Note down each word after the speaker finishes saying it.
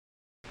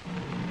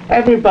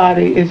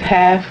Everybody is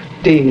half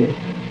dead.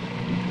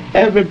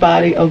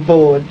 Everybody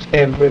avoids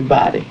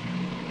everybody.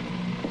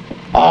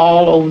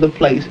 All over the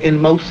place, in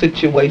most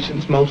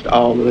situations, most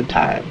all of the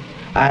time.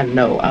 I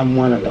know I'm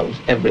one of those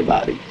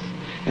everybody's.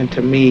 And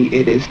to me,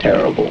 it is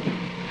terrible.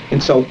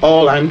 And so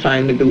all I'm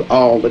trying to do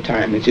all the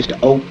time is just to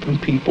open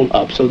people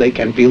up so they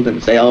can feel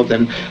themselves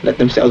and let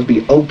themselves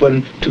be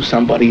open to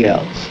somebody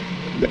else.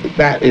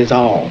 That is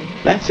all.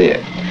 That's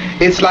it.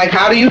 It's like,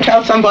 how do you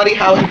tell somebody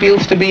how it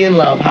feels to be in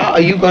love? How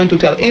are you going to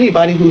tell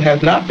anybody who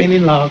has not been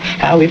in love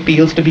how it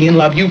feels to be in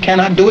love? You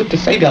cannot do it to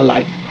save your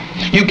life.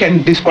 You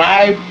can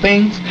describe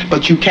things,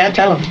 but you can't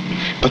tell them.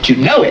 But you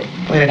know it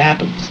when it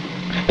happens.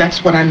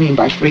 That's what I mean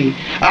by free.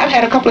 I've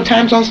had a couple of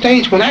times on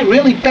stage when I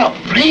really felt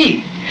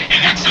free.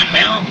 And that's something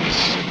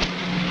else.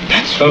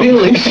 That's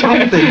really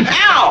something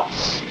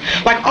else.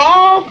 Like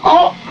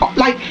I'll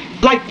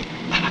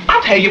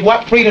tell you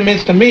what freedom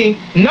is to me.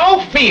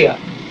 No fear.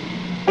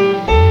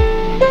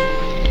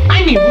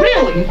 I mean,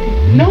 really,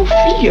 no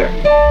fear.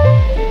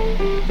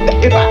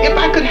 If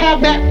I could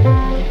have that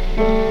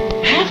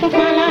half of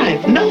my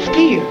life, no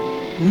fear.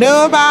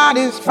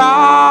 Nobody's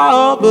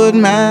fault but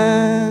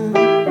mine.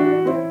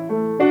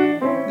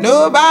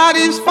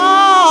 Nobody's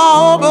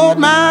fault but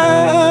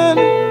mine.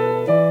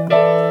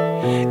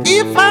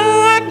 If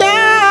I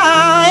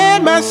die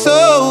and my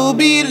soul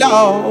be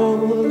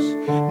lost,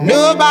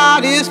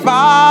 nobody's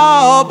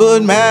fault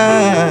but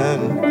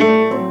mine.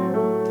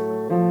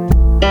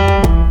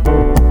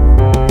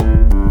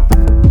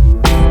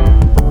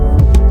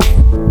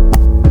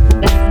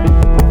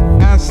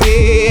 I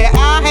say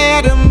I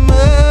had a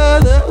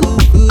mother who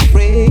could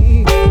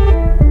pray.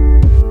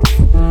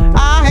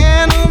 I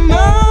had a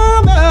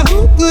mother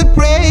who could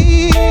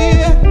pray.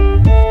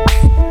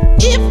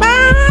 If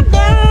I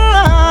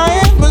die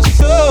and my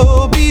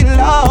soul be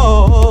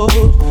lost,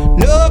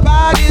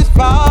 nobody's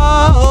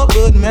fault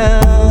but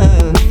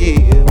mine.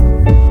 Yeah.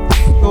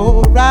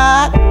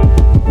 Alright,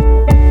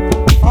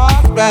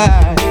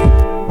 alright.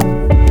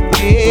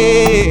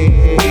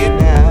 Yeah,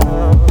 now.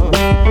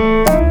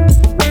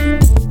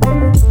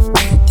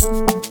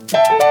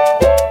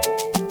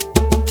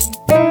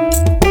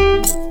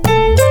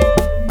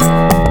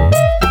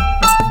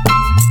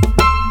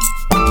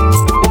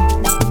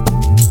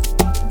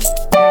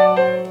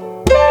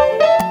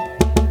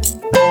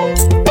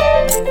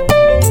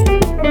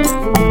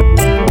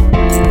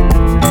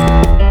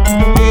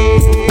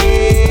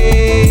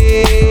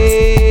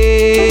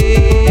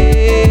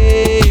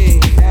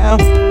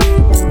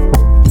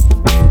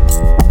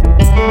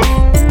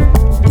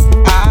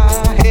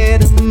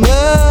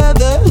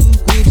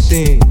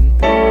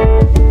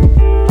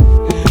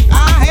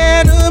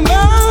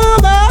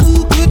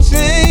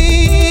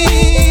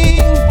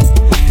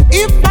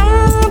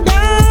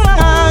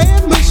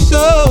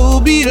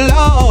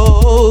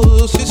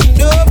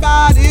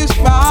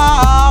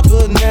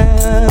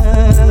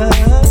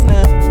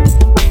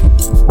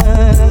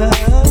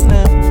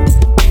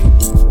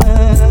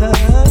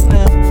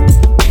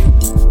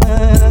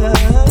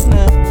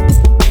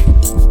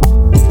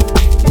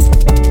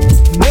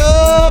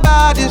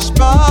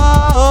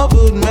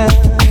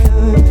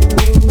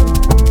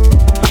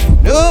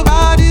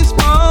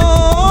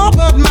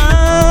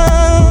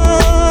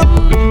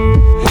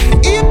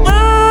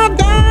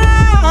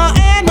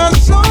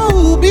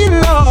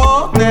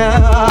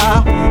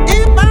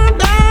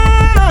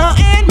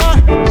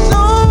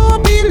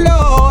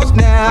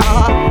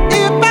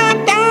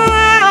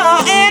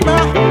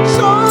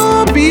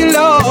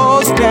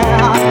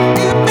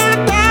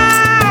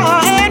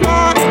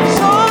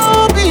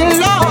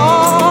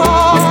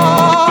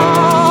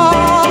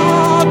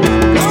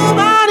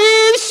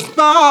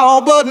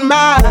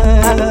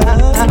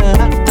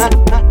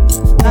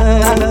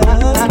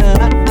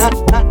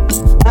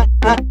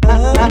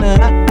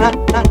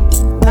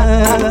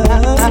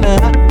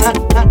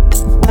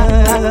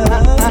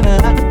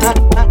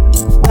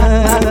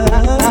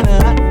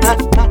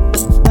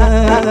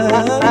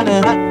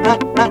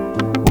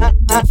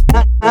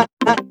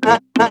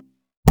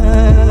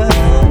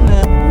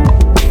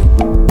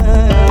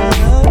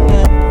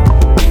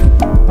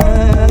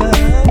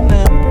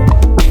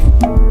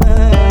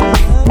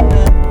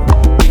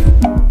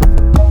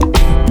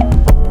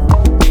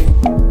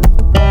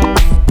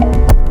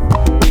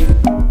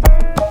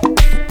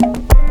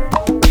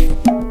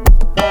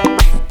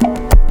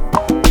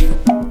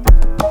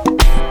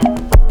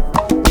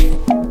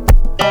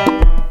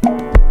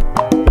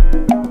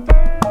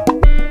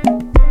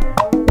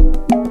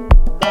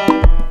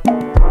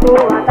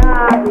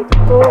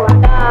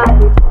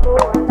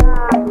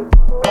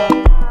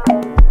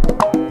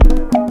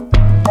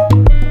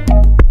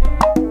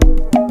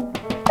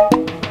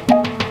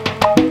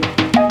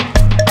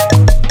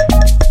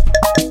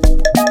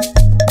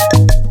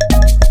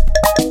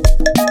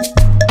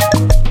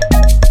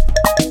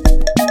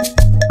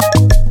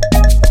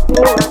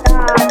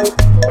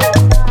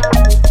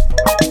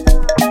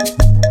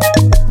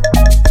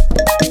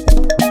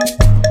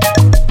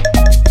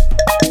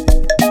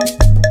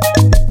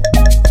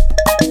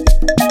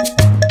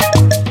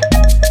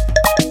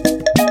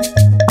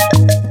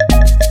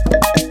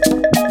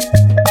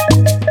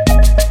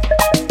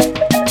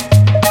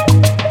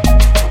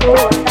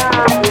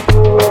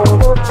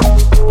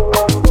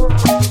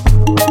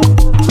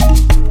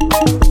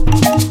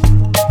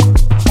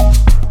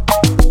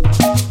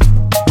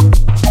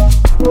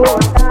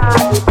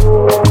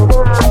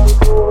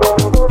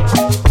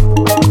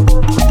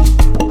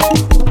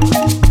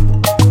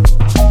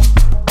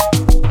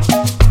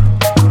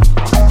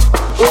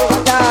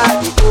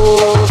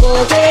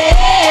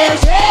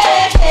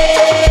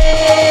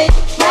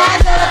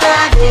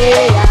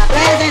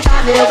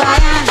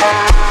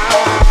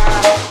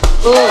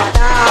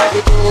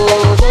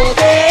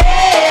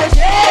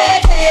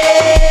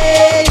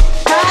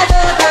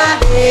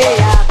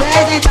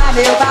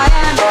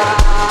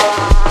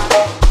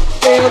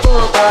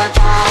 vou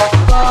cantar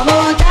com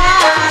muita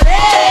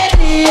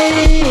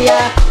alegria.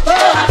 Vou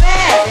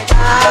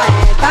apresentar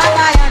essa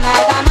baiana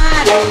da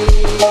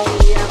Maria.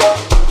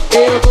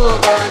 Eu vou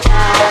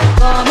cantar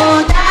com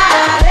muita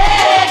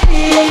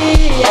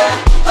alegria.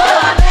 Vou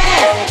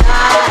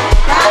apresentar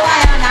essa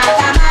baiana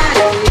da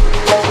Maria.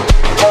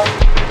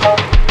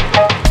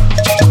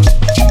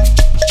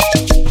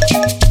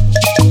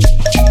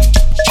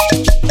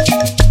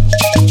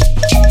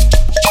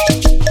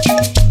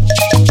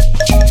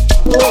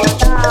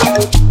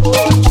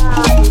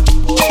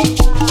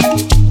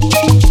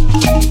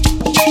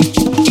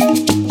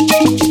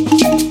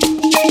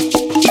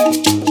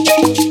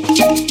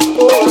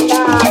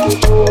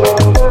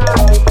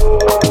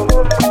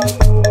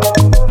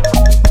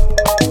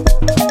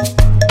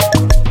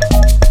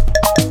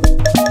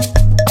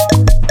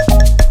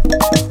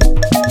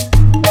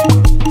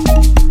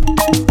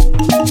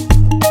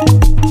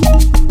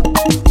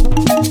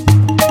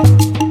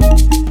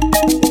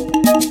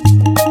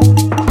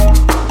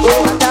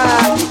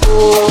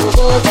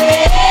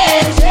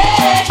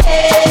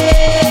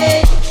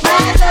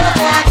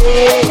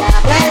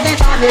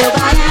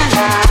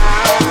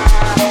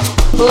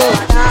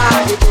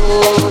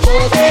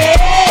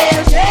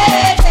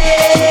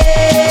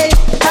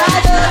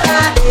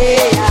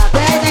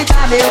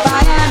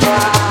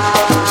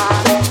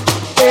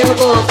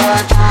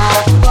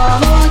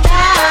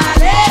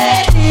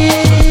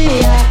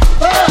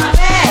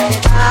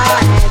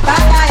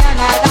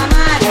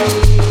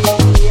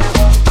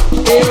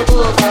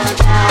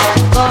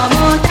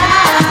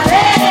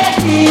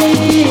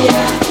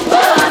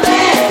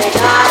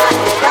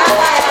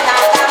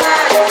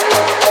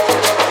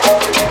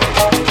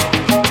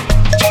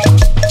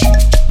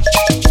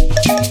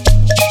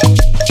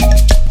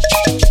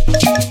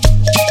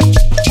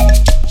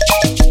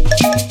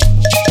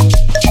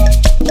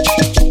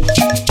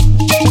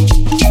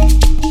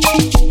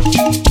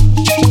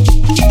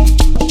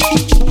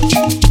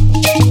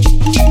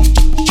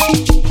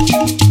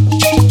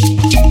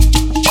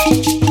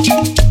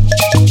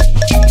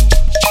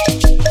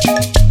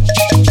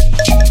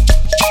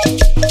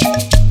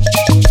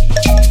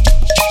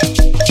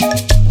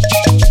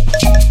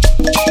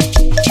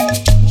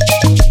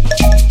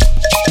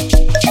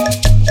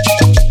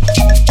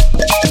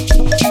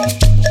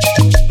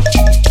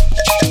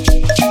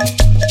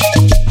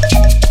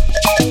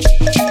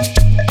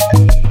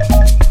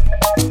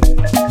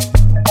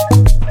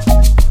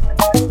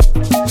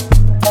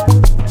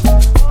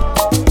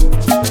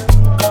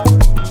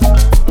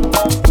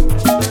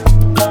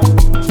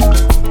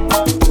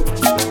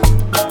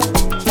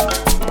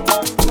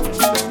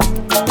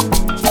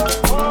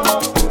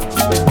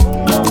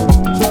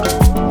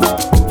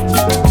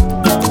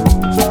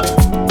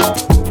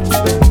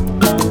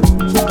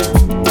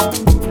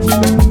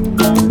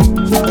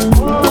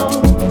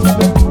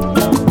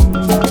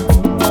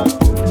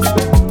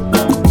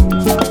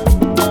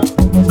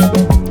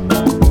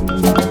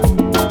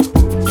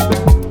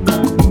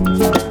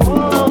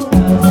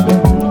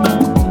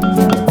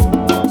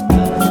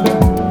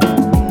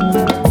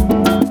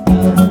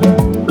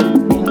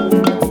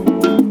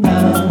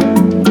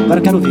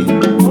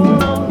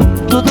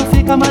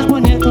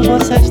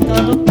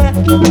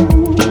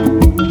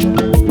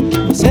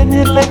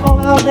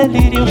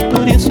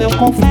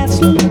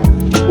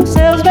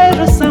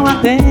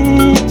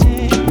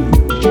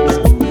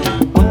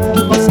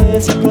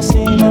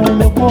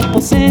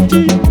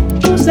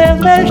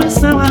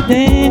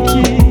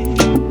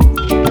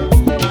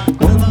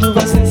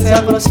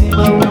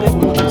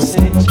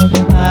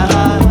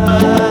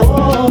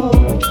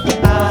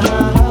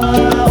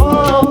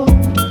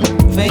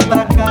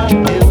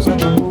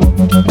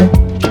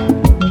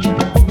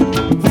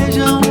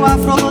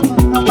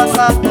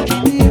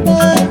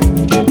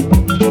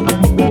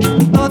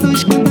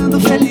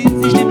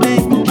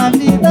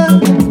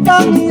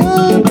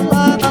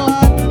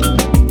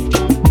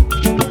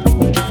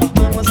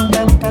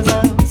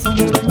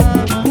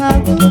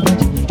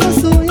 O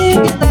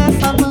swing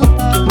dessa banda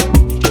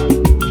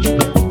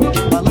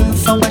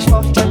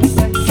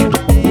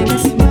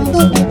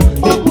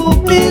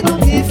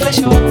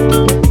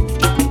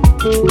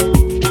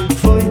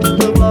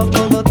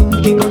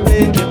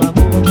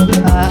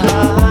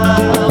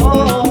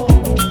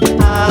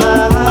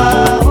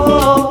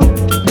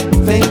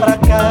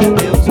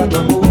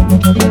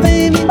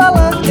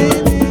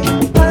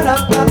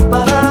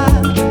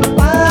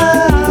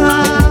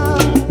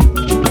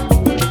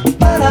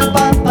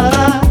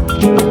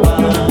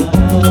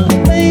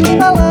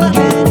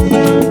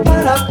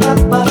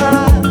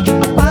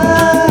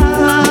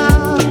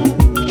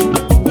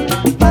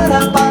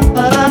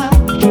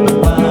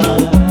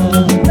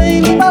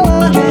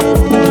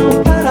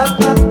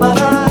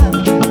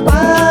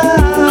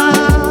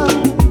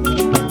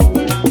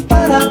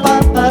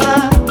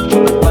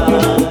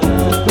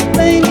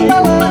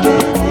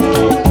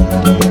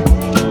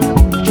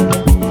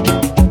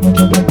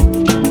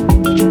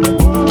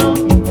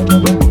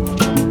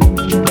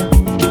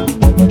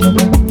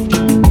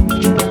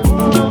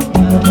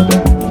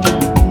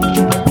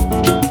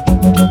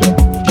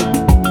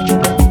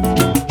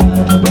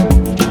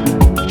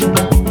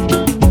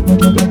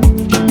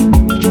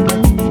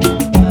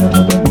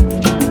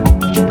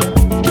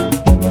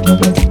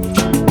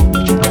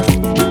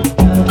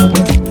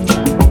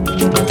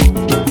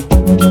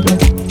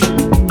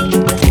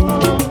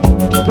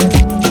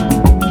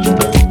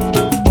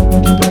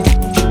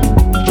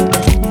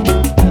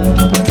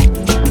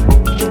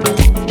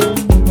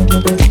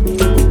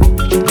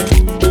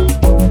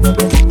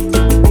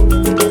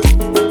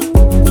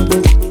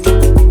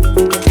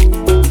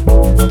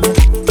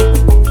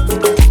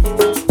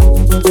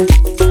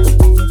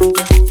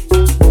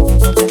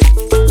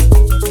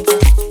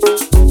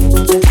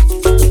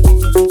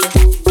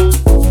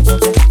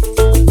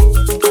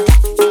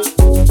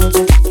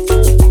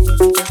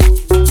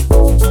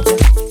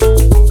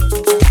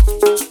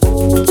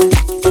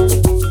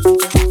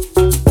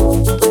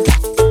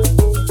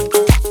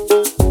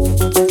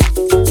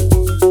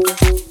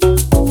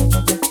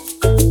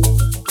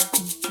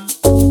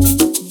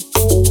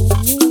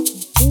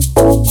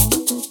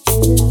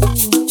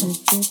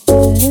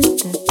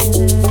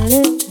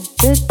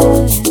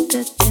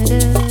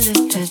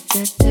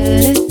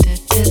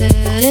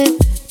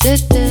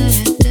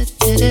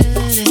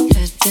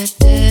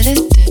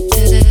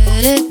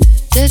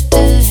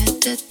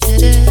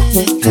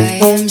I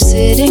am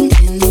sitting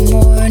in the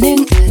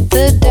morning at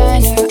the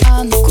diner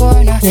on the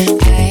corner.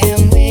 I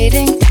am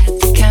waiting at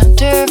the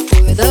counter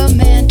for the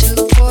man to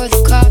pour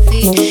the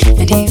coffee,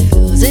 and he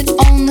fills it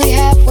only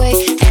halfway.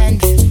 And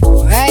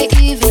before I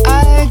even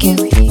argue,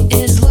 he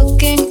is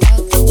looking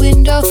out the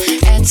window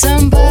at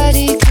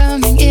somebody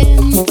coming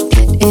in.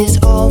 It is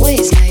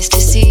always nice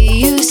to see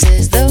you,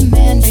 says the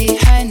man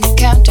behind the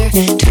counter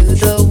to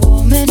the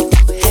woman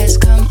who has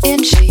come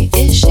in. She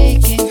is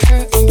shaking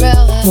her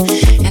umbrella,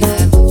 and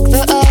I look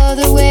the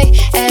other way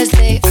as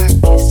they are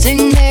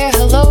kissing their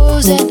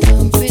hellos, and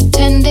I'm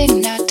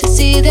pretending not to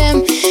see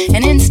them,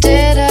 and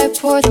instead I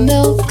pour the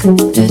milk.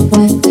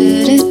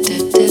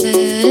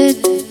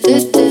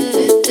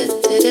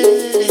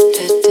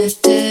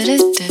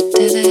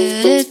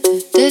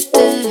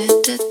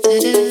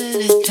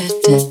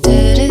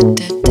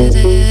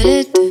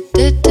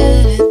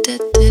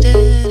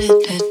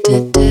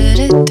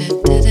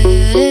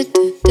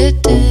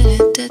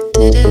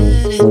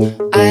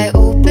 I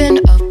open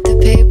up the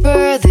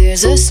paper,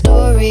 there's a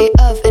story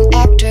of an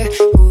actor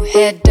who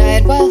had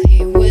died while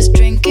he was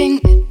drinking.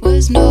 It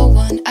was no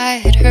one I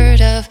had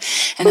heard of,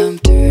 and I'm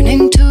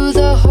turning to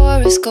the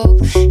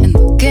horoscope and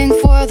looking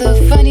for the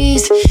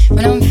funnies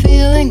when I'm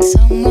feeling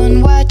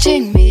someone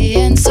watching me,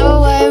 and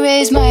so I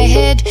raise my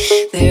head.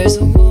 There's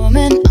a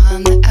woman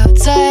on the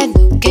outside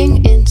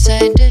looking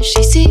inside. Does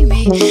she see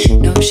me?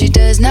 No, she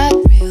does not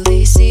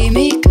really see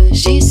me, 'cause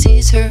she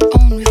sees her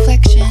own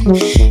reflection,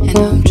 and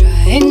I'm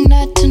trying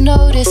not to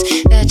notice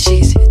that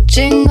she's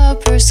hitching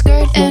up her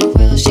skirt, and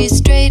while she's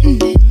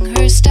straightening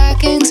her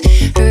stockings,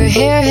 her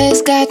hair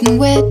has gotten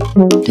wet.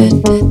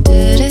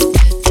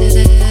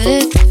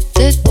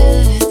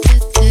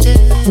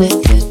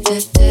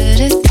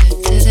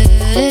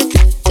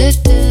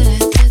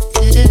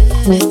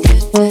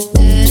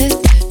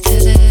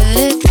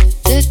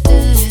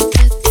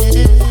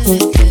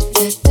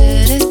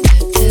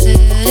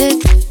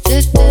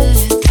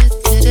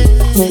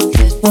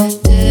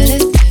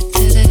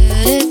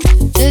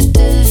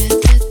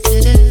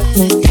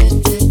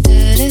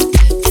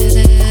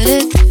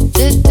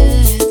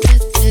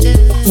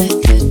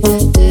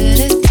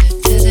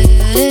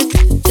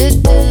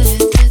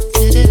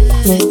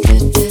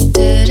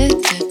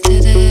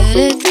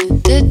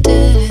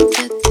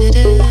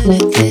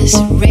 This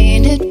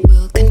rain, it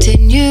will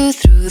continue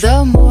through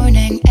the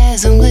morning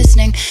as I'm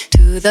listening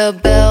to the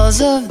bells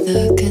of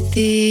the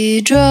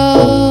cathedral.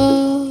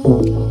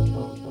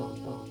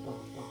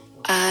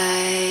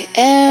 I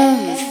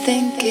am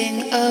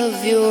thinking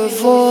of your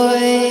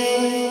voice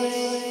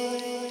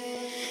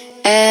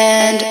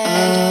and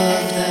of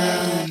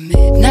the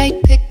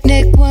midnight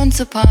picnic once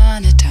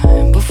upon a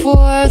time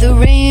before the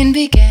rain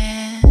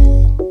began.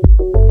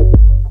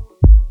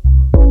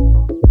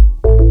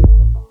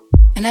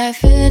 And I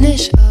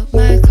finish up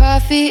my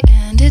coffee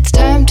and it's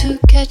time to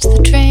catch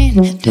the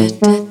train.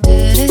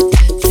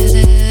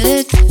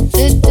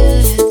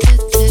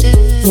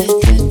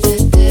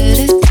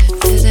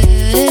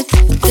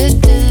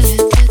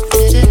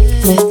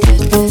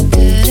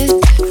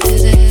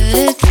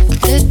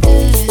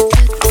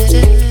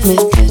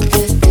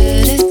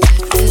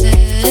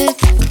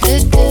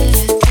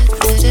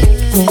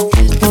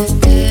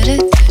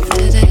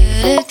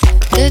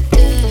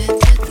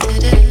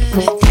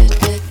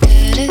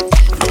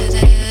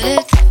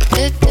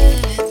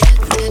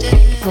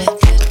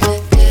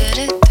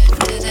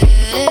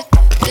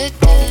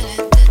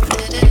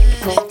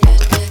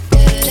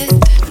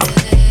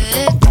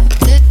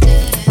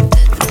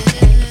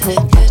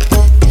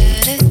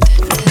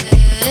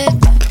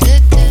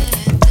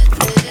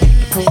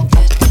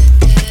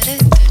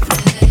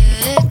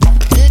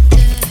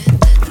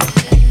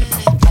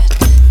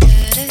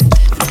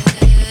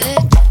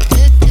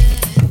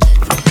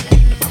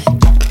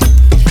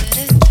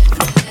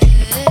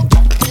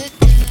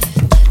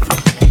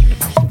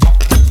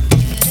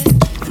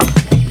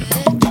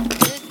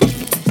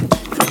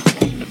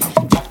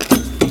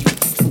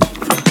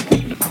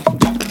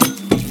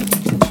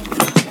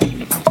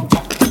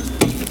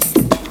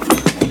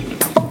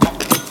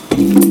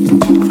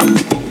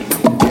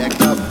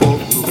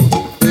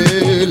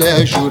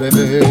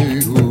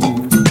 Juremeiro,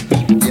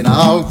 e na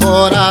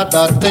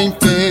alvorada tem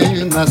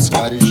penas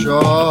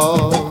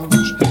carijós.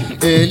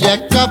 Ele é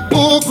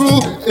caboclo,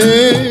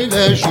 ele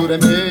é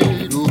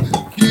juremeiro,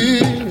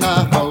 que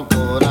na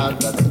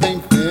alvorada tem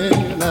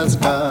penas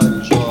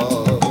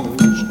carijós.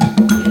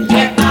 Ele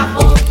é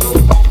caboclo,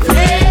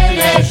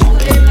 ele é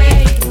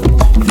juremeiro,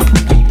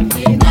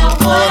 e na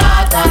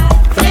alvorada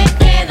tem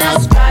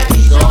penas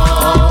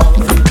carijós.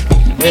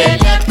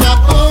 Ele é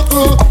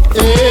caboclo,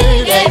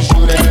 ele é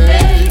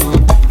juremeiro,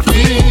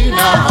 que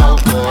na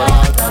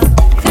alvorada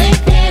tem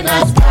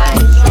penas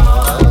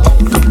carijós.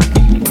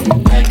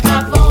 Ele é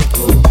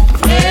caboclo,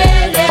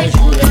 ele é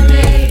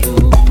juremeiro,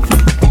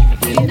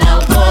 e na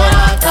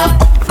alvorada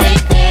tem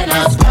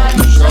penas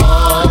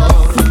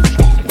carijós.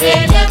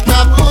 Ele é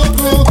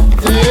caboclo,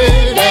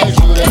 ele é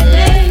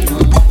juremeiro,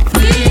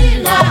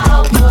 E na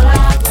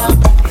alvorada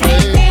tem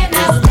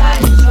penas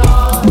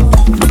carijós.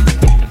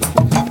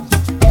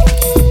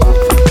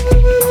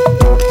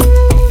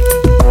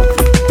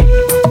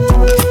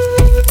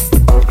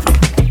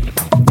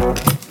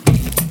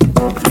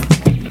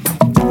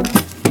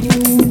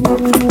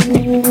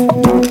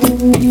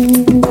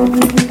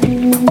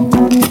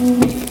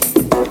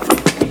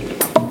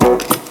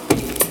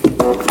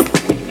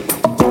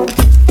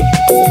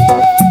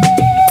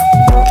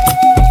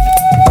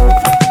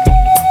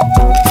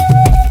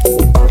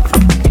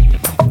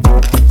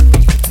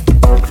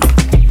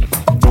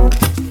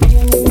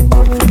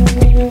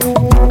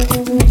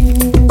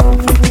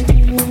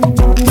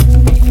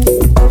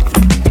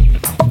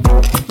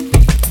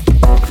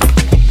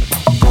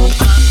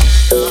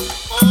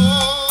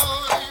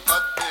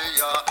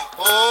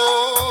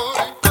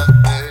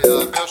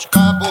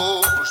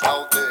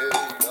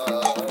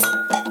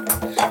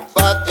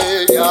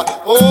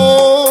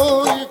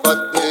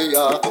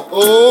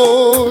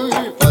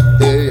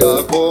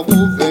 vadeia como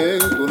o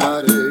vento na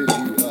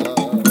areia.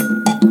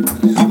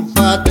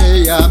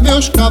 Vadeia,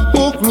 meus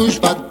caboclos,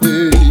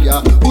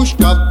 vadeia, os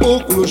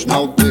caboclos na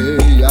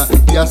aldeia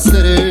e a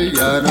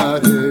sereia na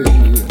areia.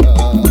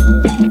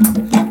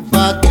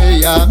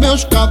 Vadeia,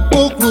 meus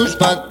caboclos,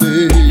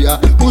 vadeia,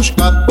 os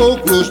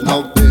caboclos na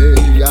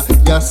aldeia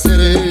e a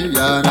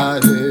sereia na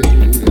areia.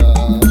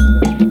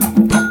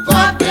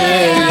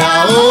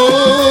 Vadeia,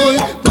 oi,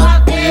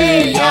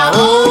 vadeia,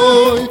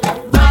 oi,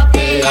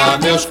 vadeia,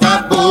 meus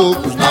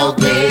caboclos na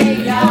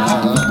aldeia.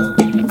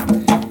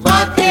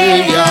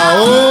 Vadeia,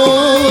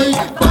 oi,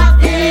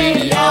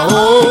 vadeia,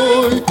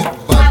 oi,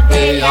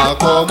 vadeia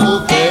como o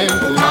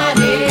vento na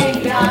areia.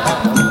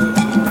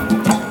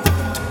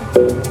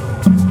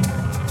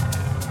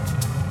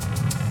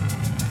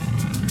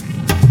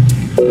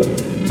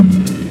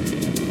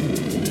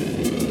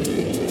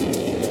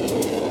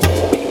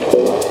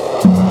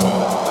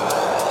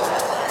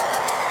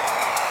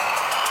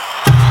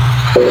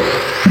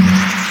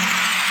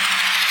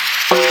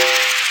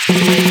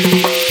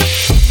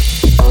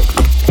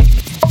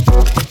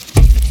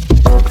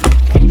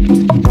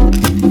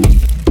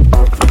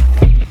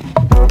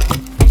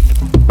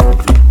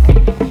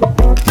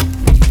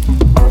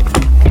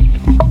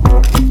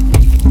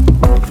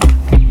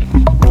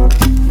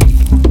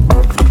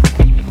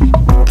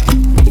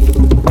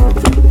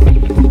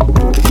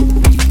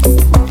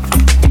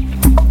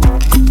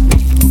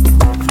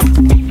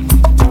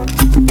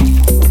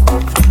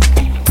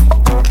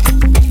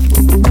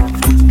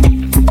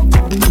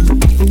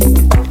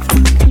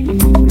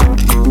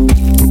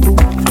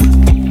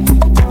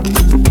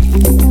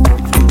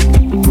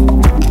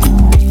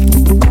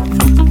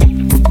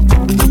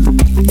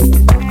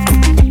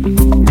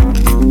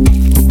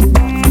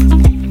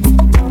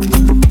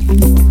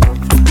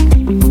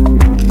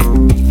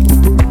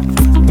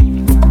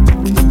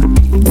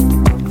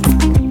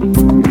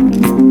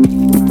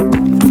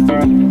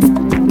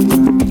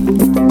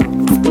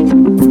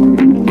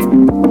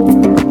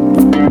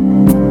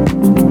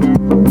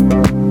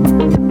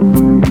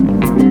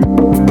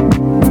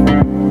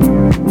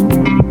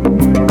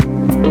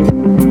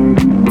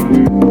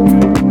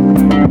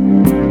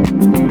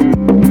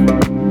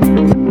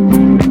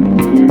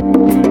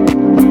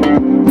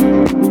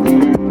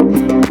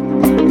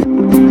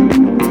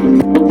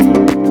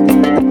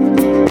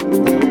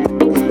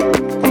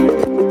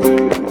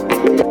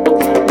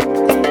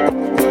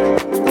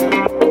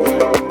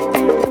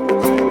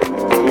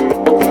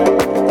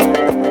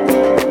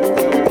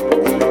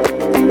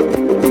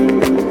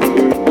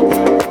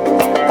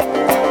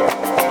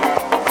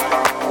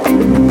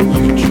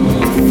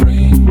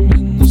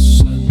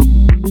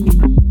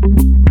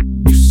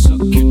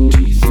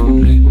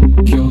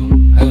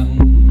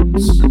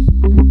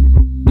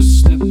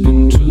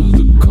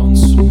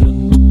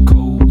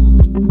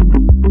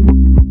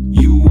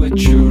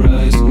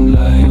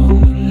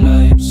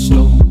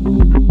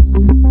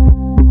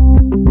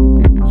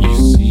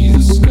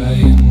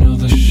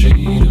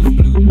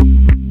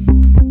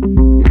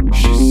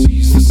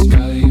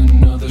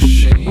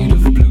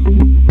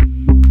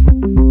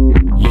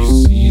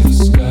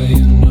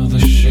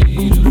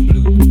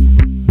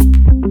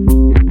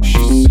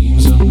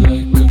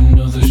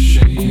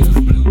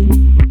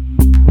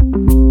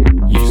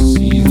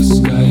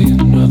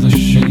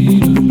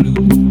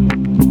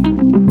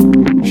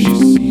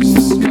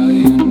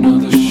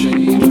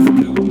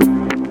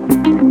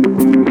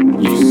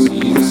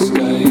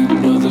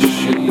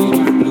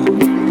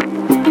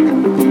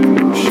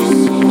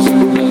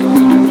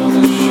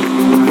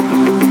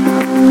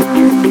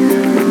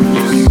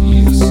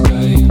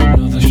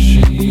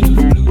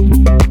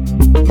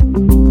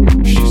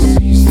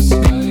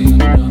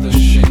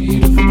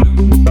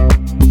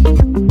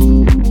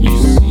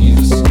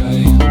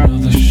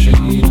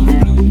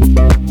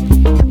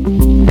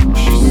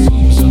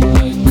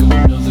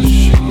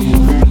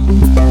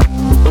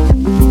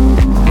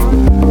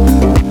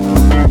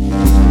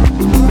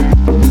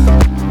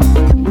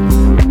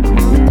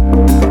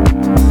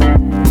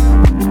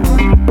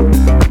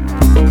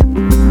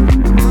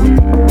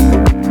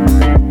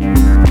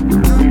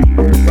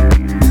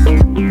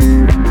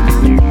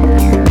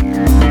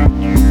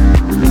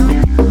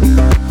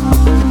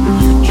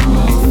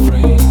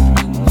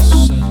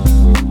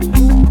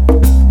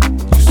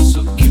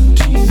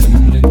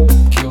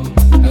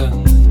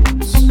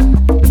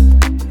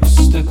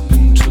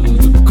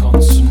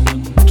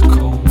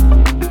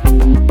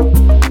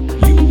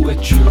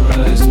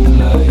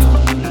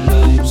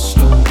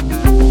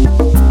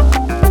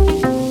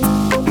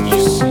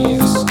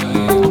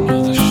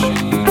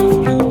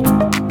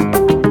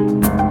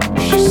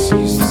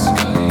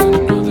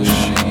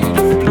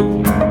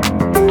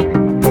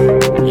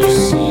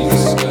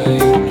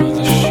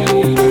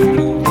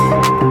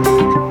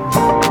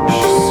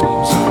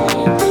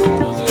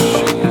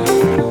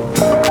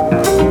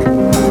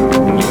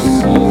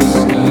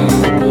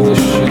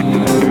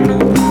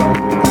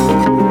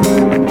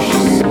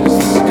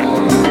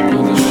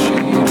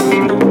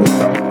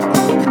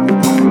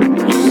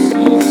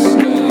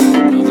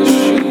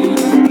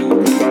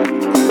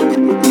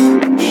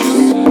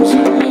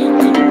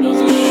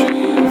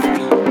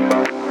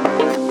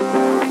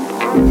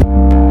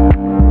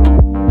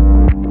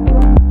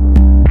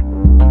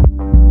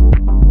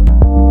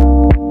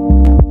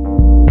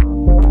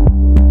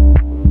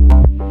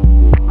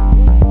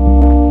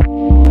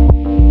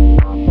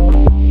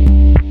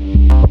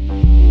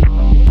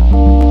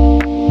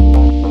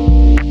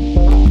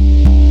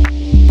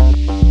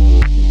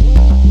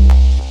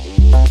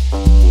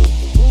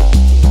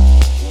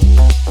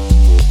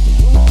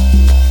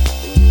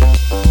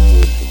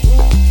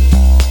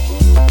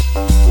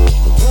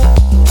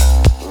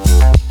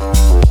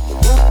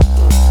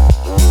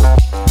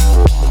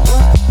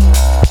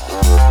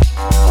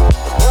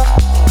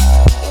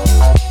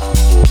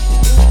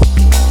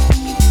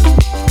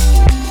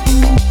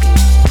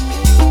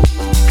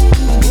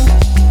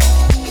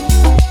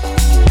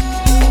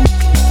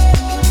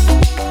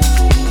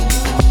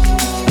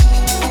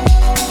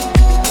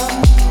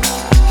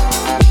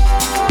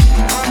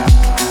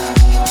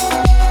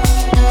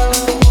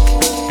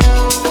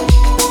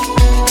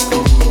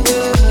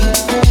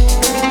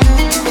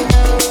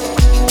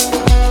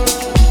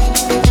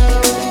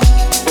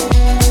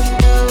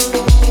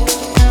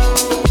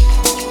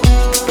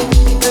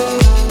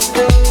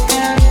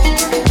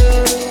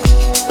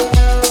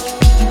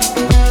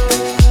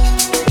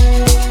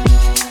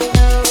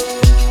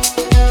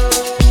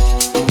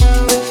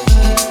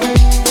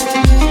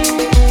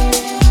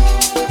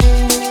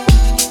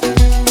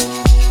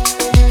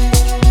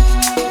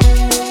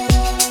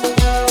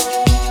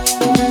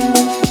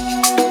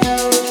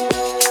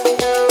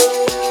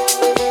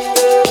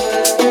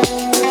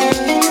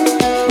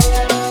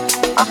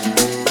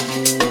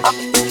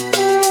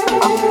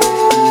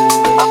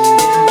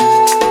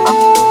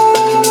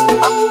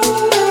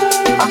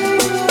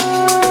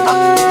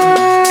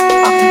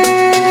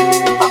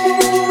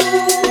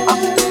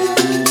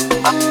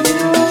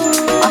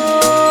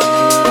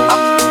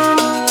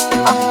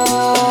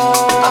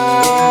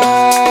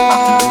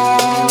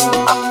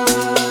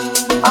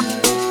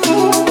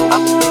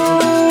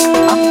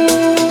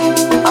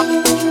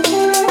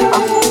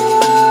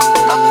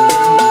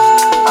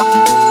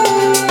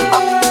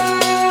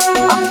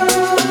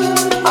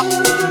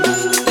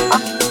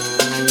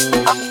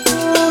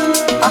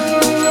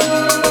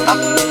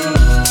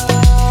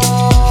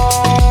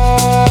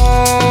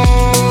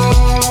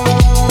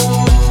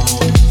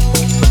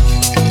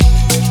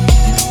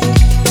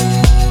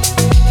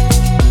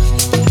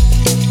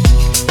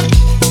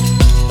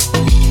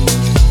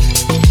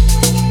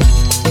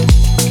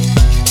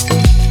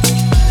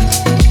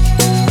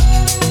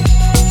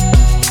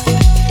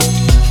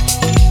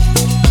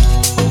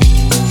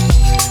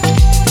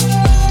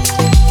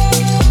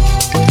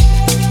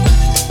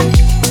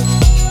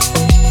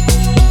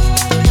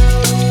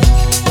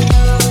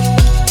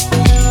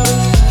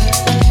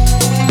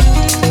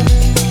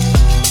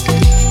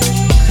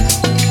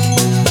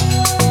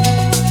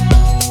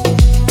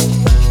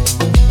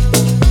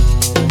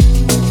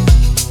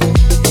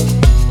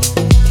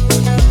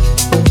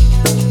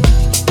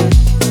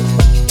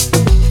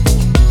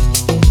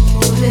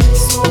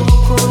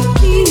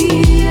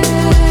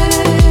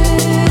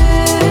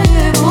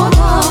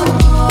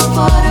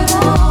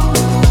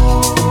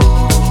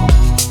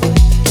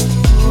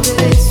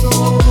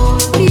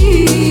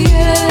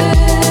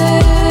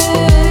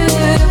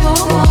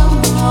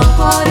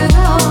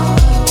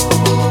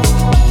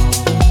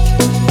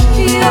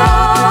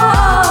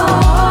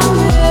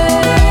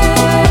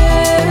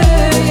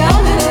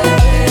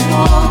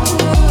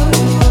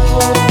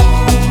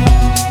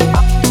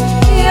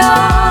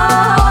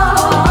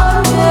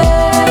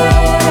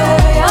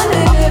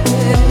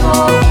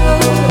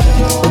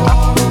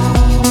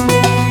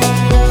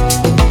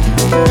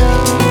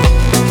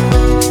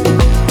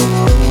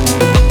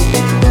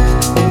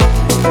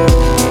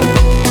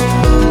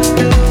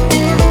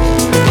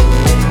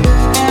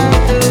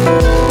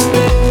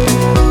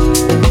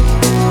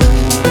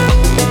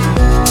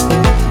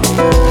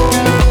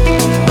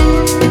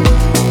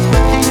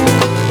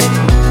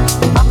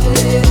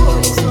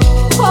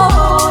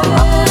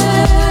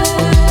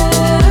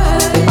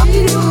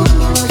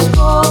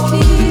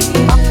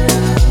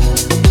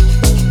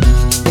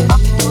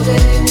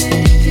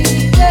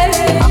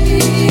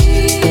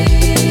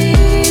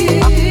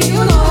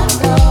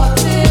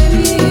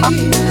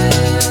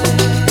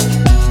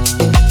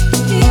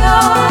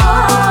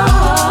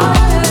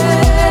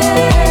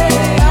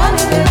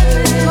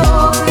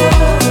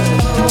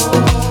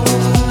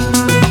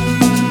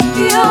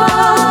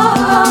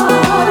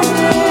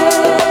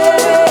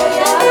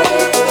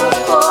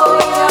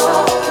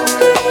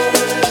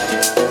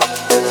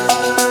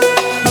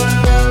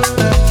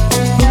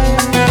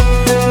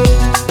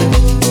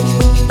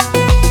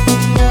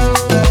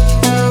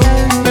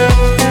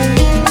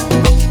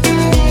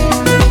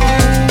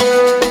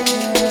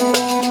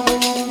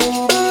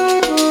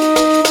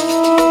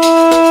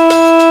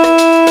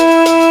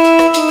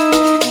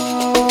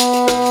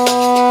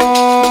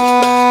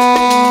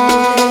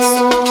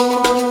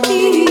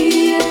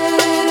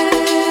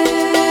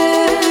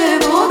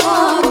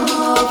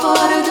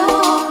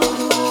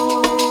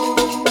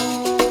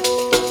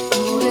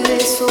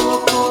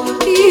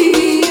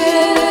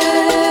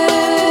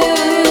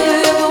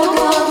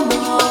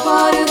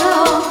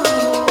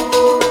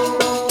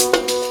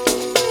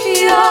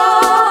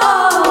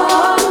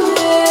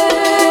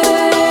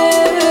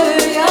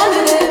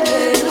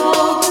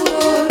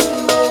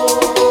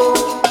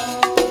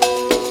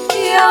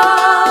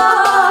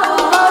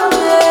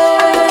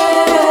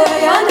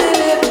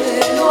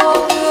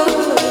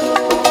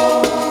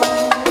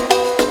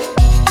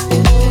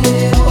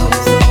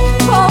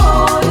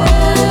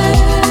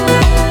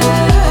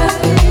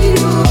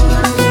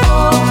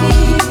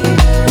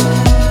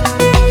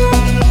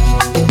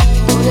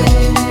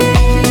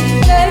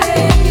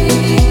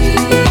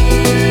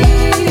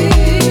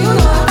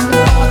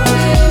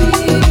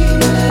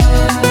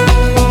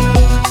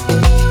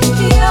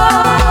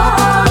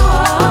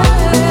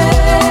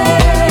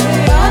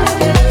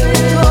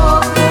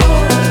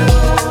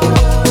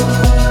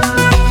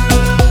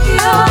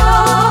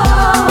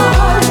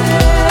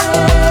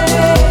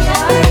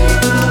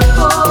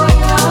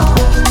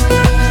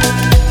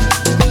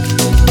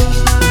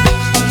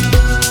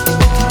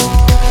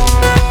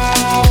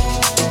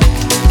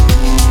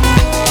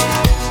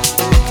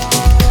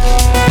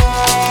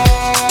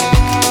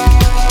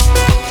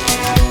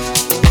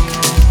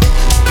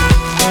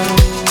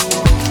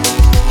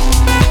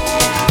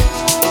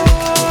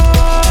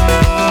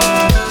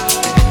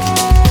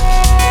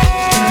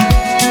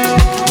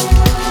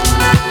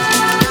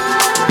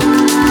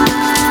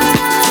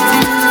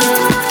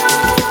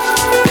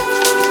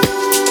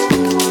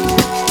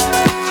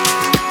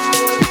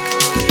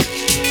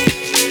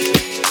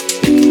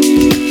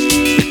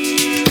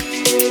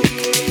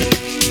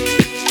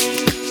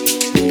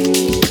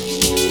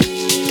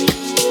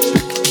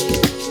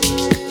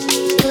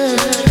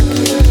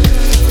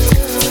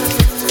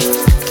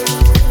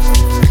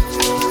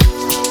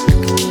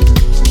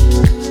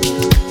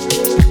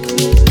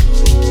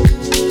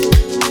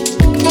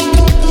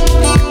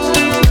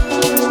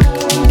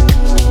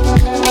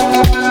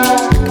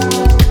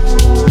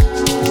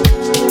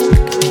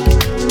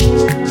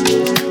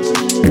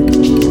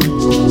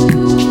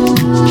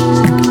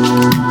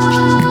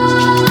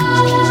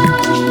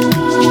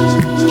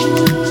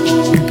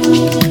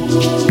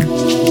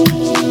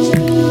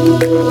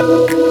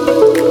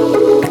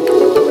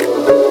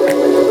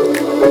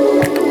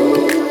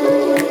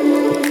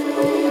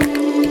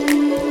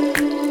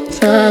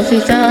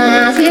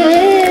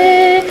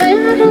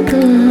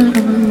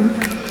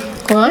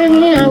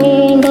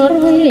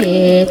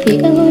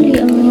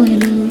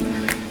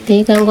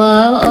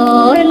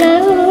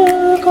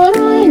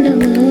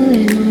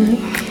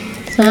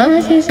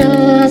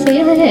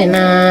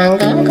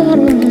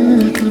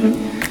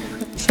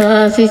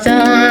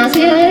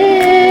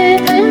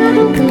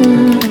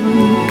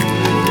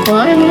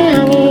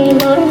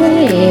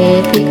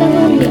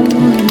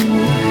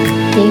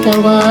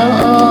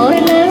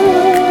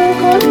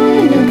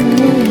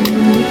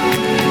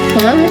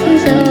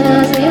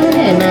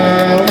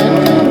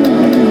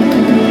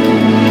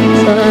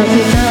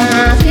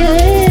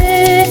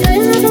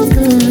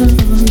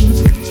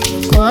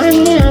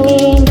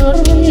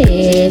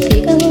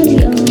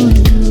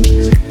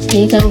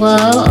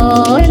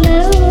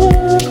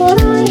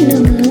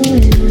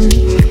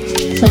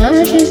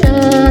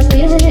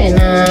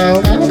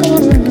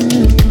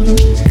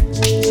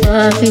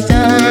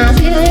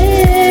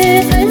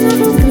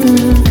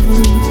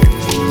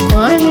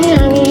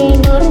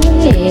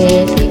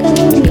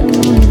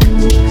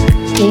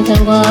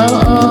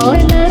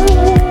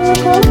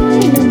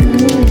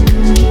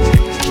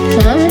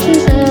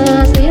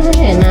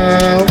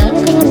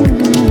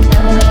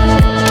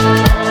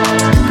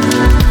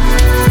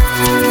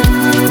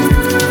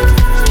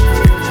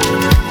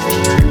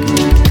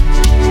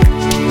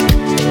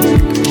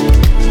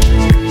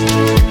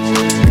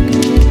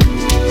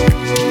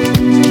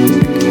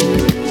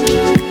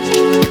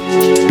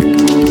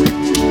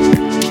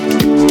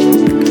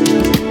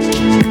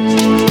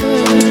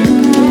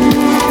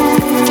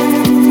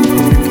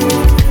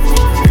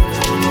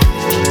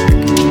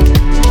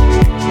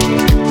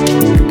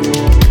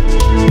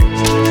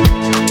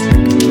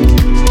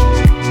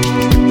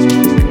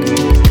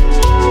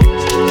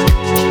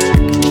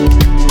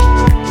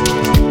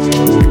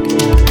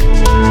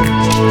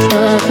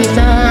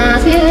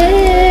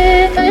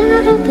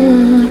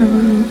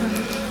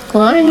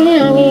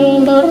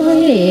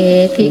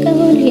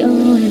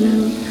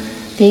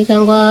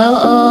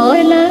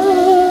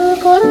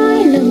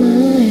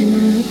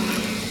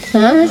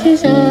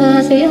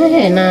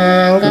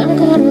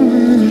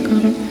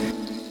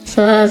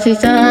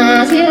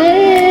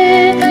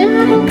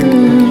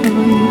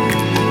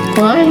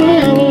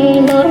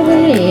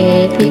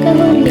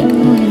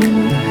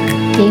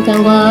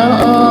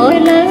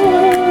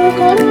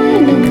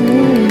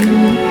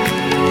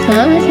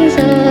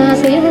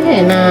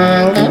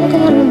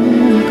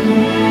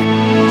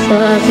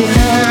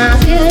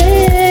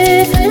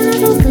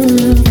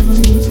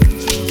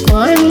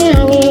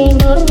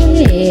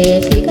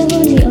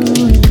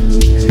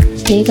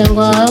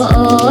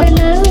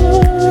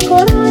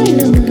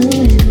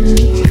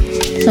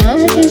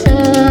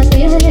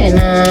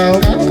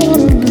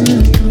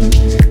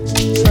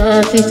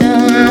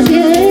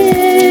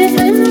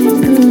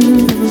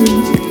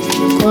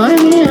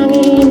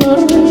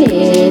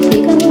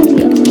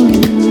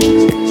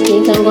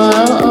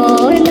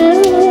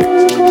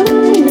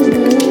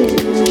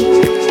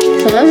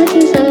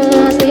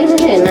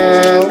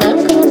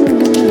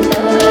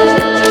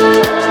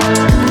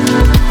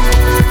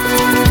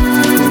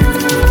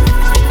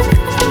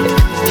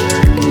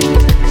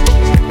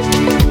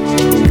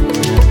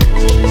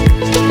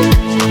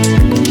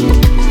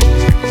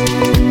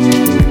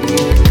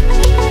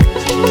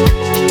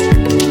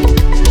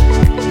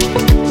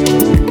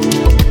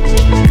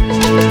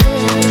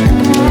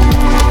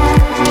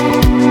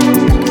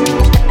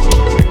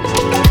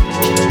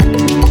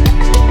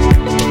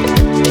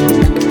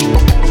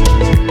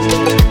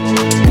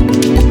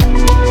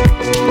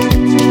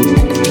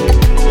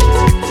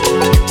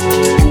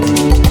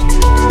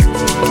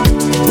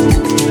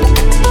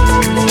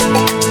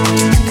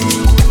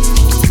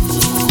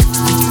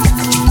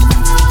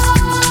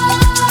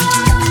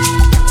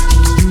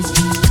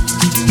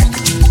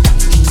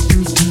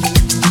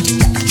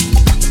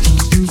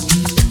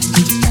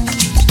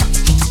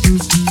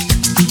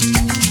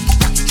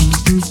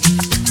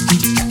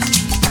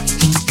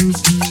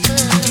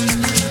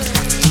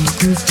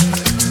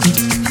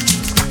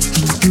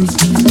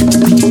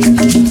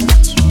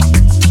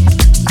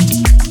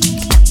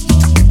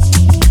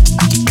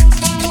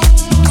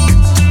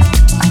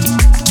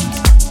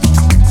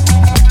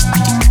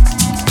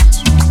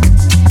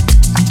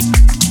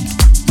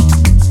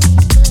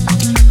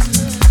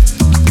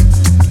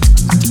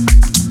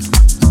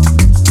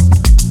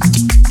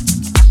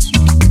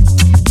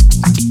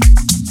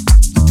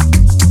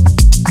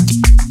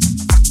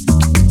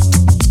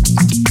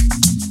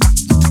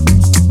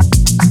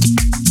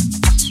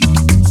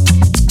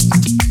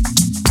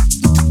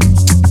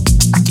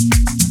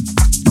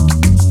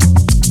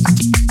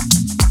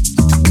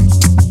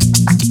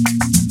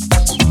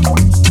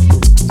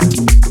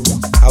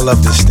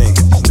 love this thing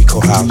we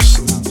call house.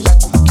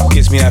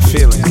 Gives me that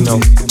feeling, you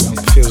know,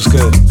 it feels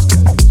good.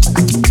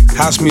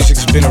 House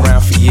music's been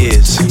around for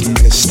years, and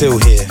it's still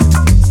here,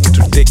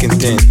 through thick and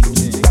thin.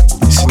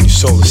 It's in your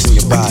soul, it's in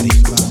your body.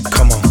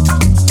 Come on.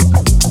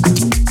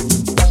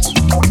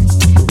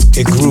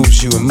 It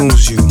grooves you, it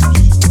moves you,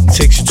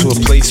 takes you to a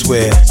place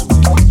where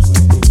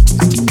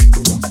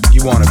you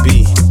you wanna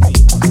be.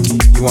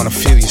 You wanna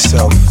feel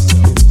yourself.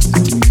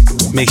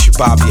 Makes you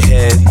bob your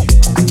head.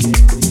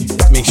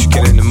 Makes you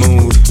get in the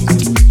mood.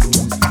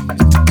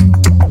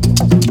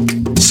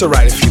 It's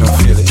alright if you don't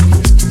feel it.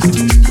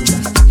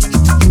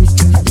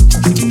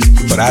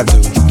 But I do.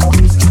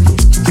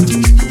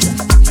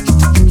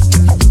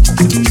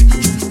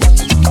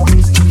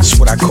 It's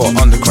what I call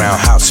underground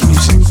house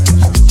music.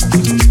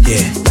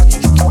 Yeah.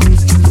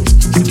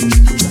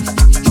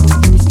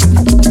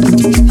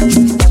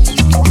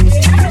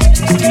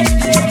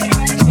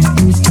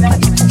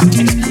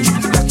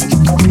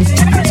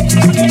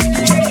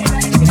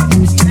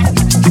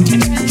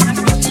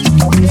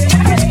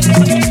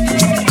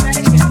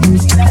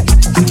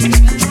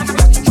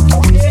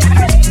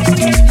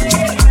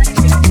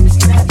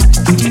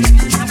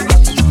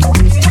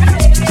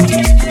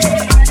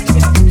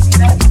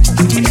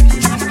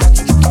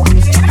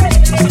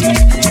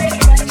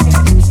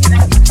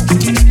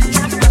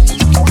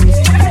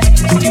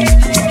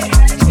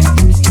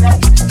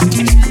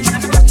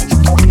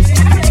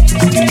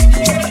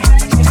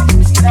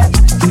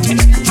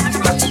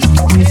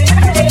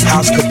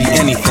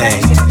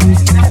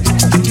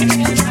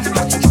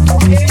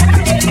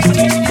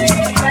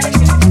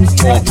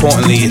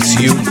 Importantly, it's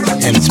you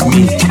and it's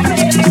me,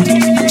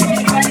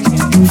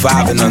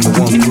 vibing under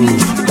one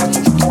groove.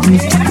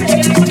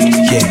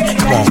 Yeah,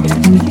 come on.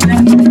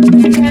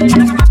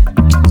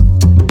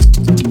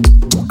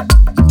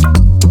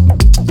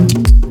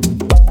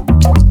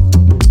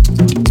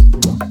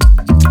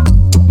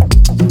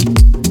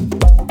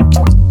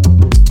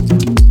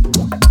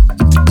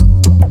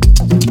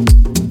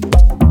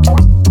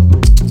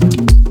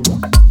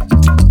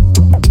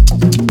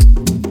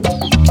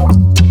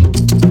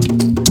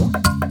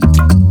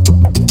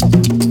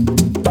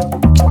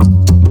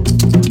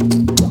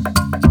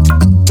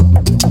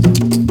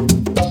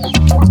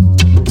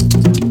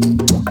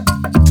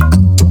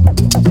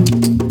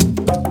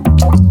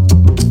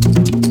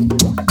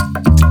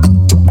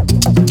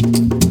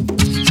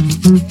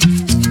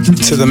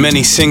 To the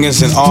many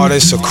singers and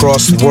artists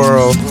across the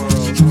world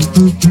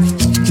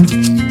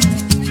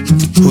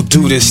who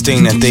do this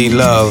thing that they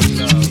love,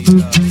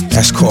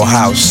 that's called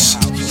house.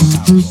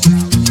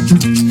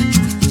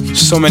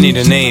 So many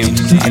to name,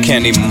 I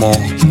can't name them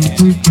all.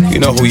 You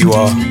know who you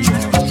are.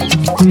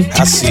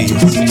 I see you.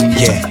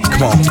 Yeah,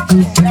 come on.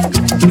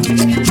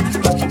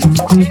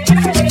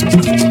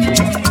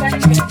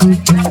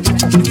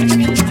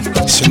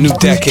 It's a new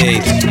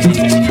decade.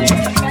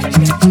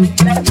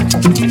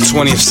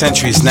 20th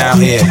century is now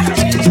here,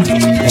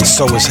 and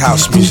so is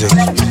house music.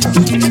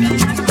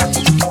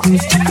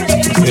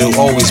 It'll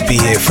always be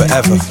here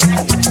forever.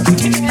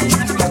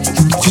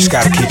 Just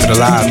gotta keep it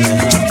alive,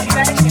 man.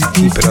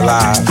 Keep it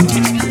alive.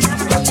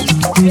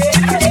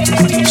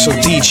 So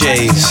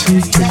DJs,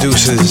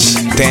 producers,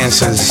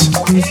 dancers,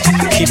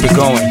 keep it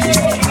going.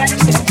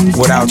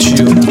 Without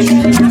you,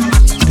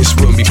 this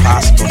wouldn't be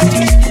possible.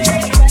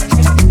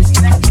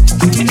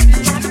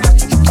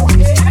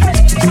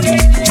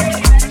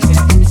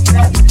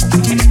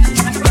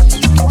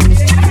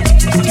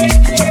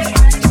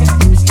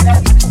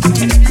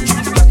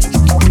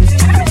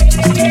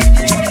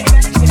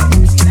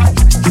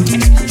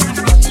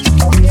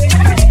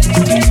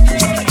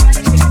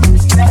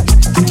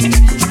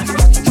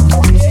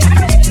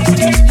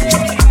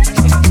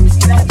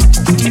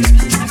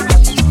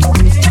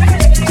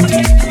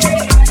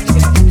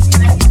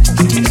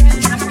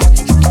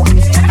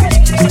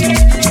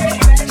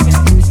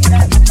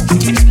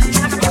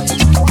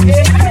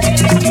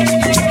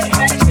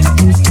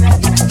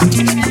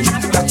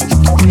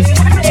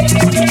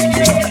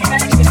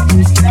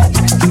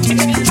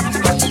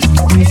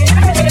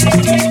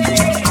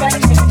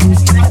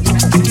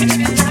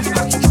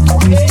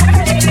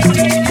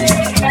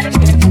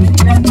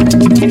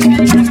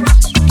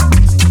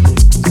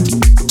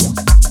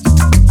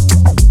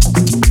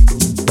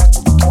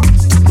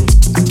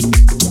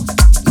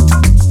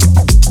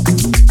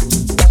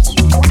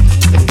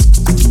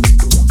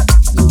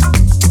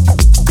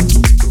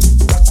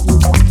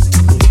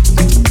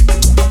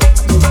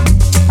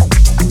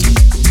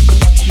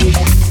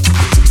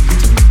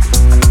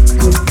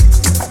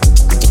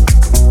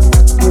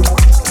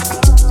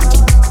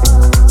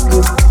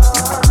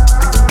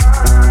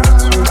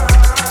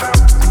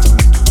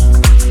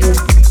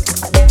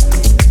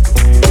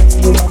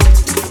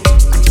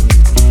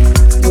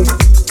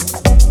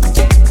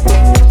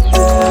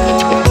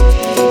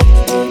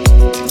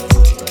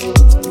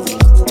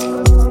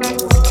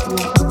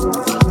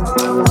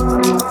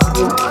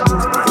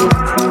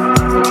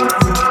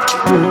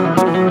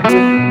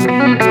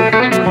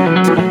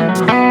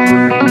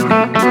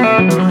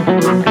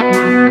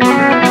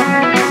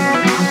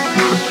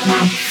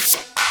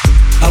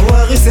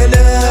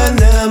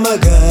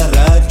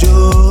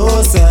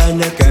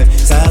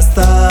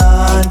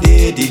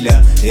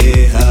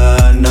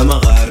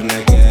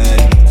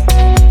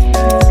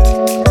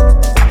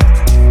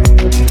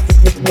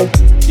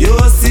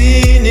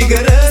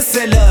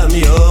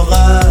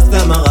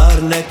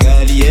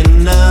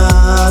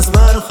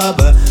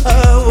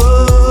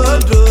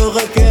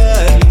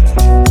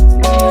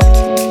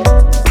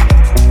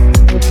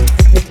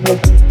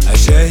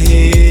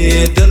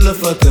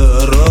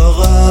 الفطر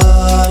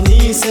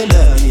غاني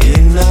سلامي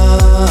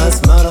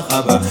الناس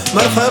مرحبا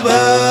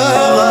مرحبا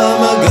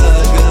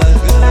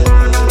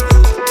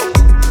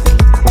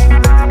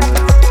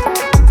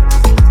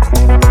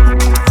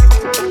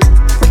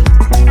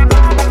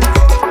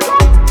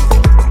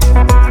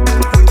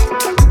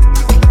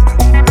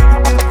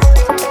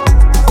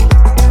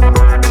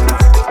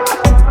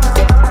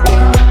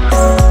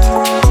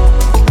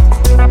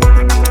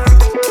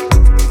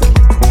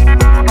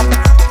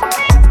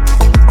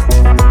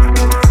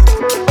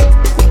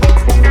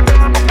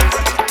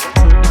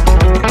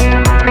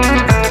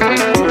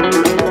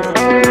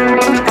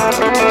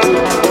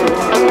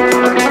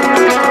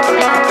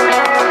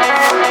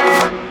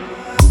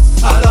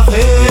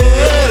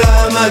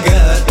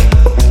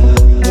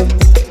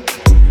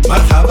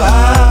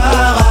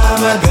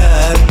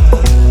مقال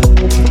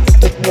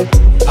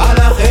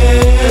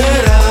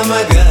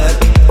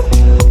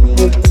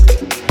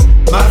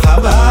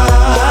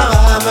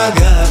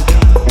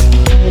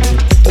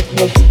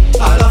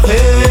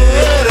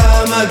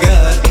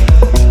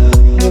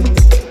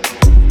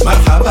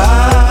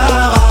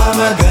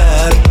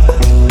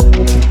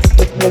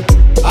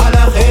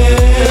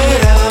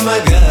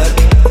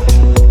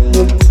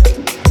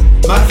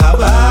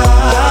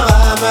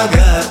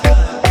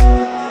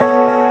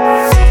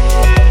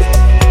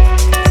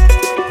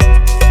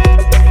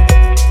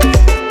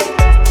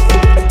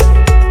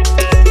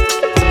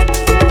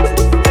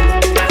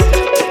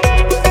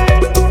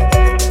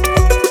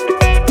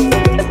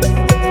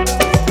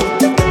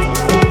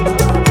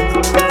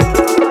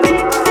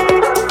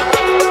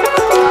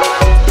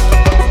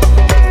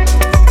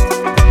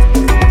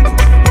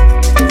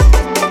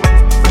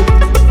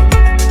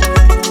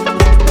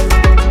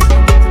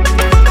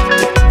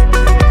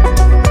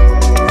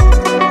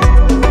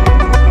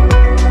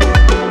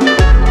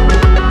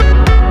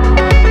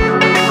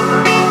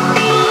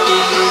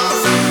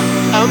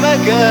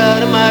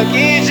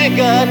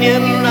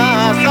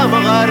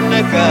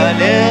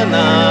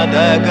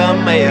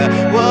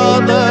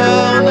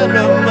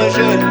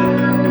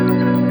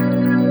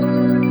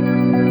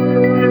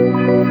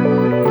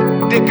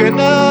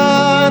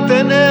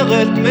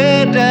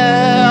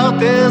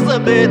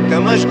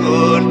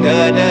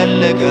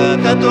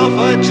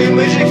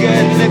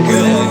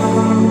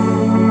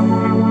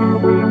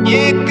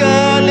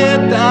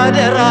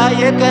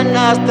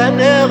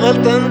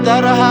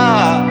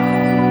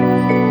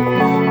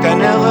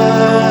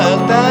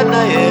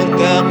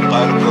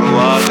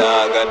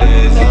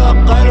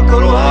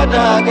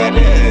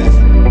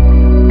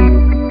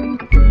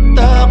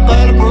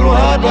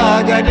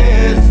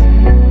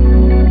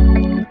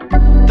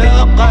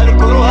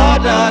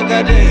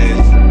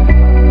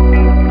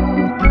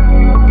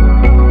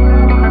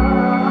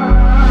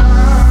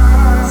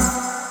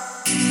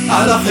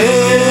على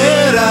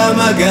خير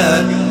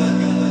مقال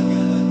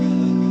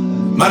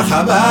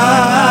مرحبا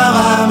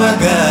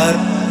مقال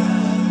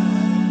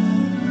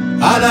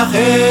على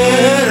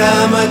خير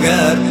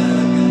مقال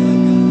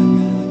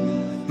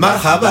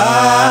مرحبا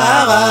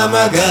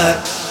مقال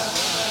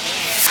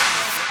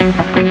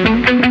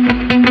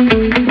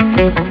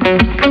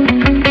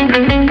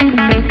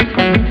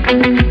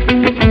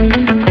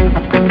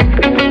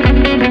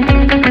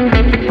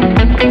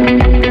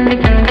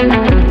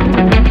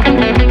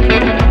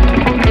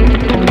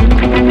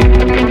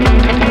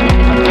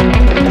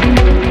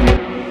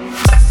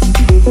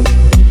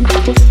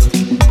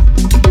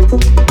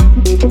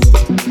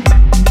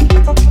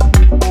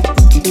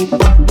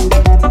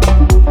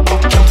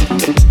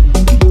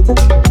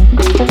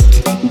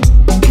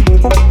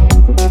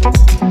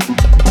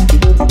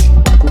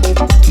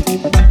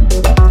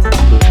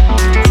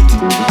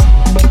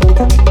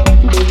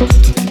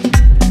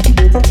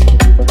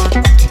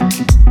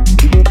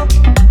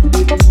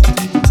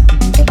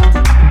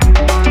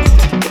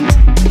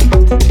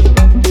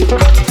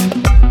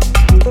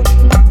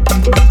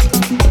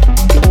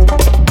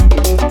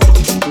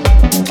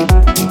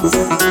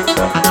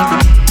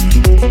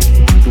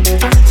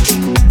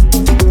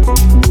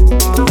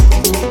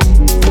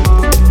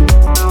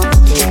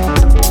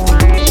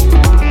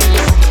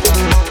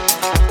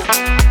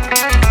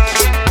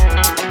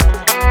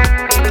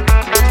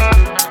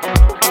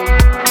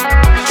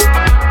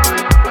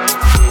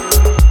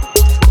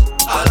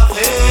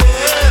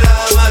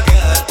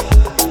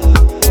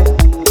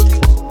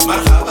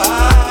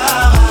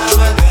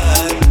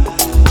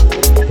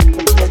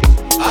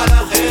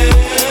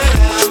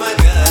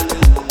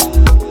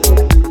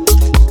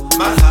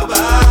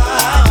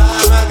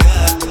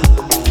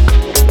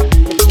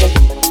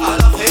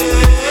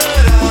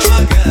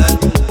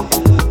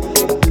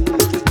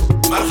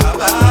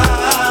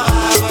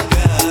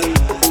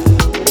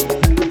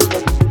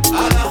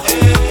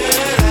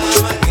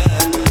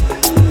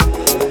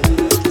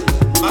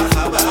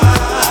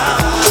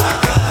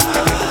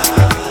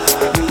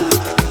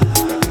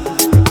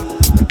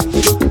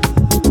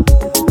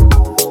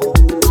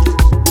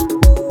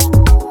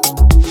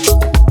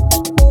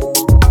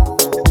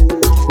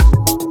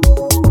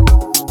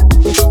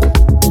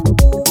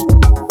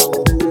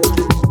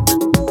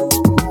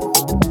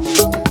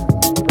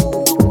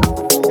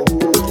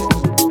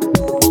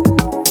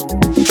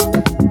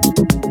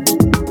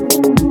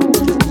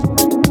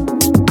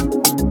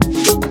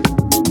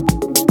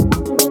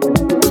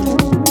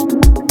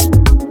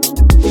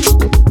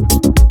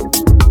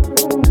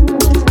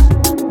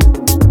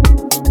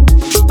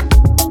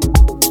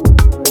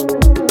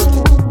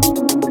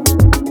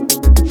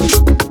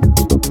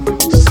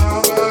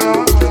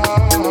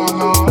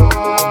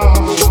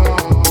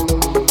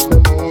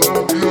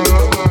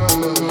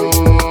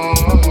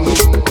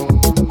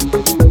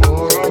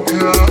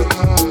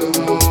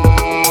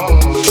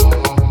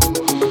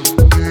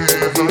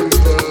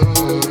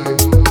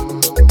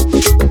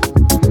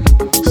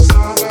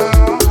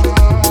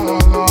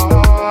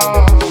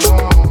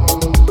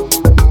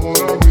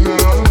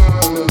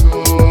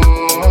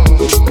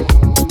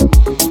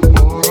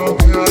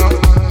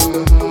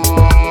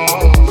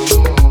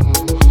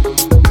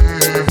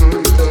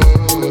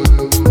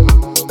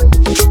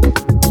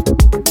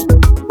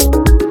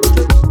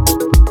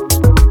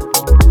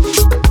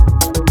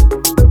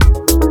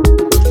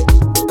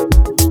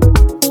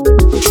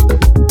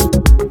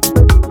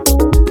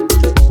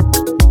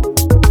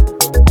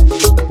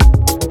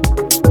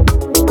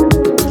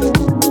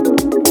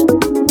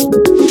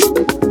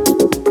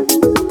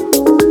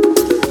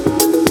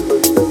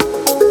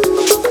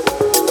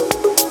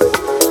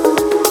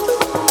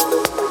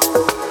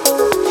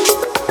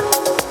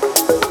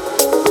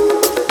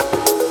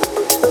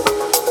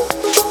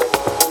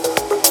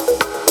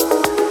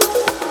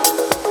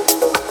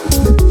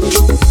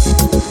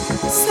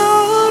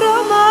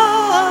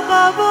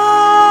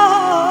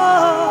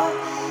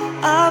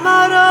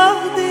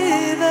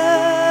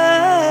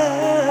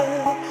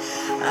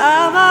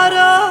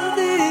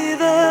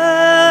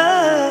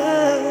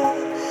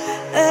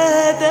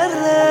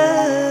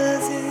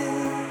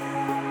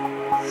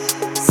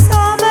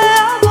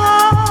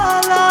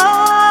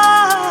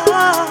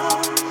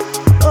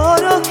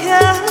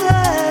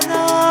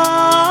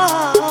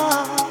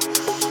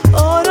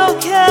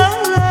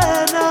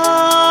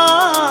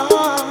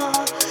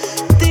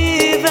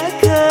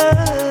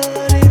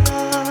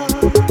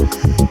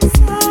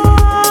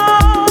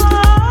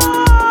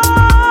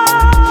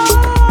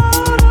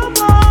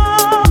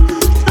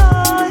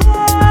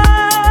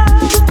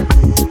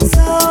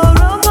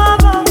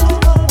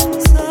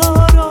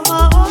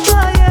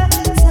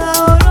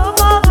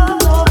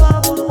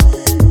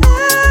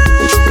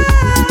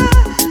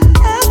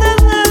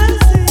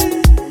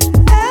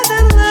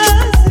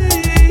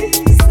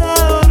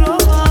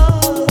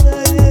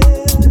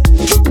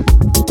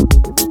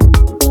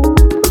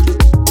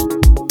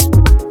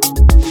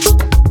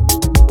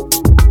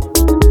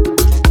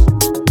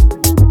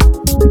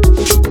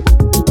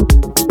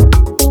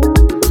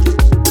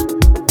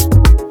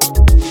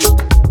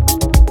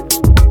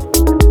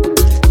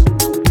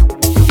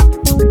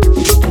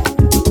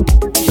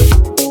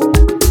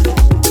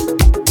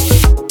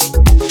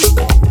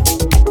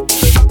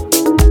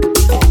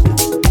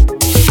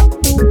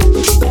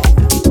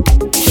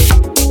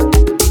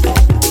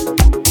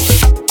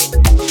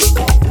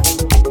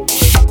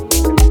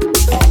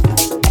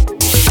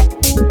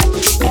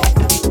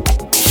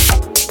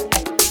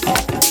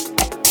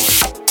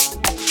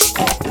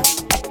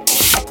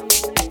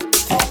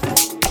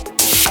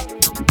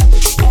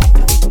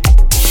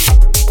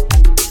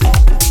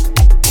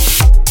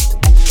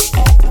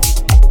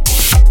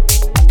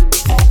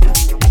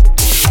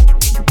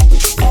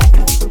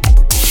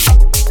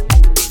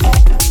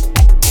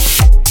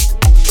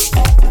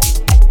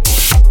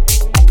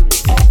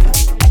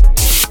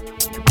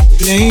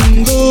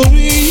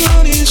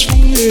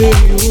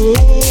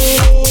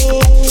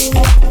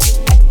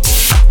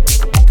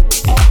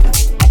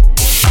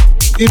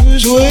It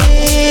was where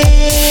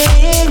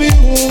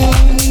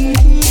everyone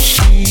could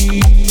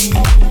see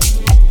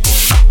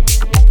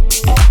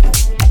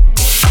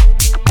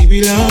he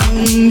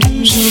belonged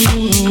to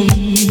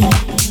someone.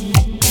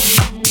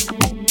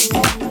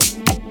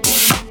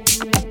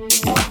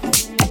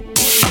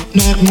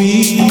 Not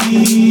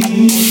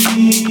me.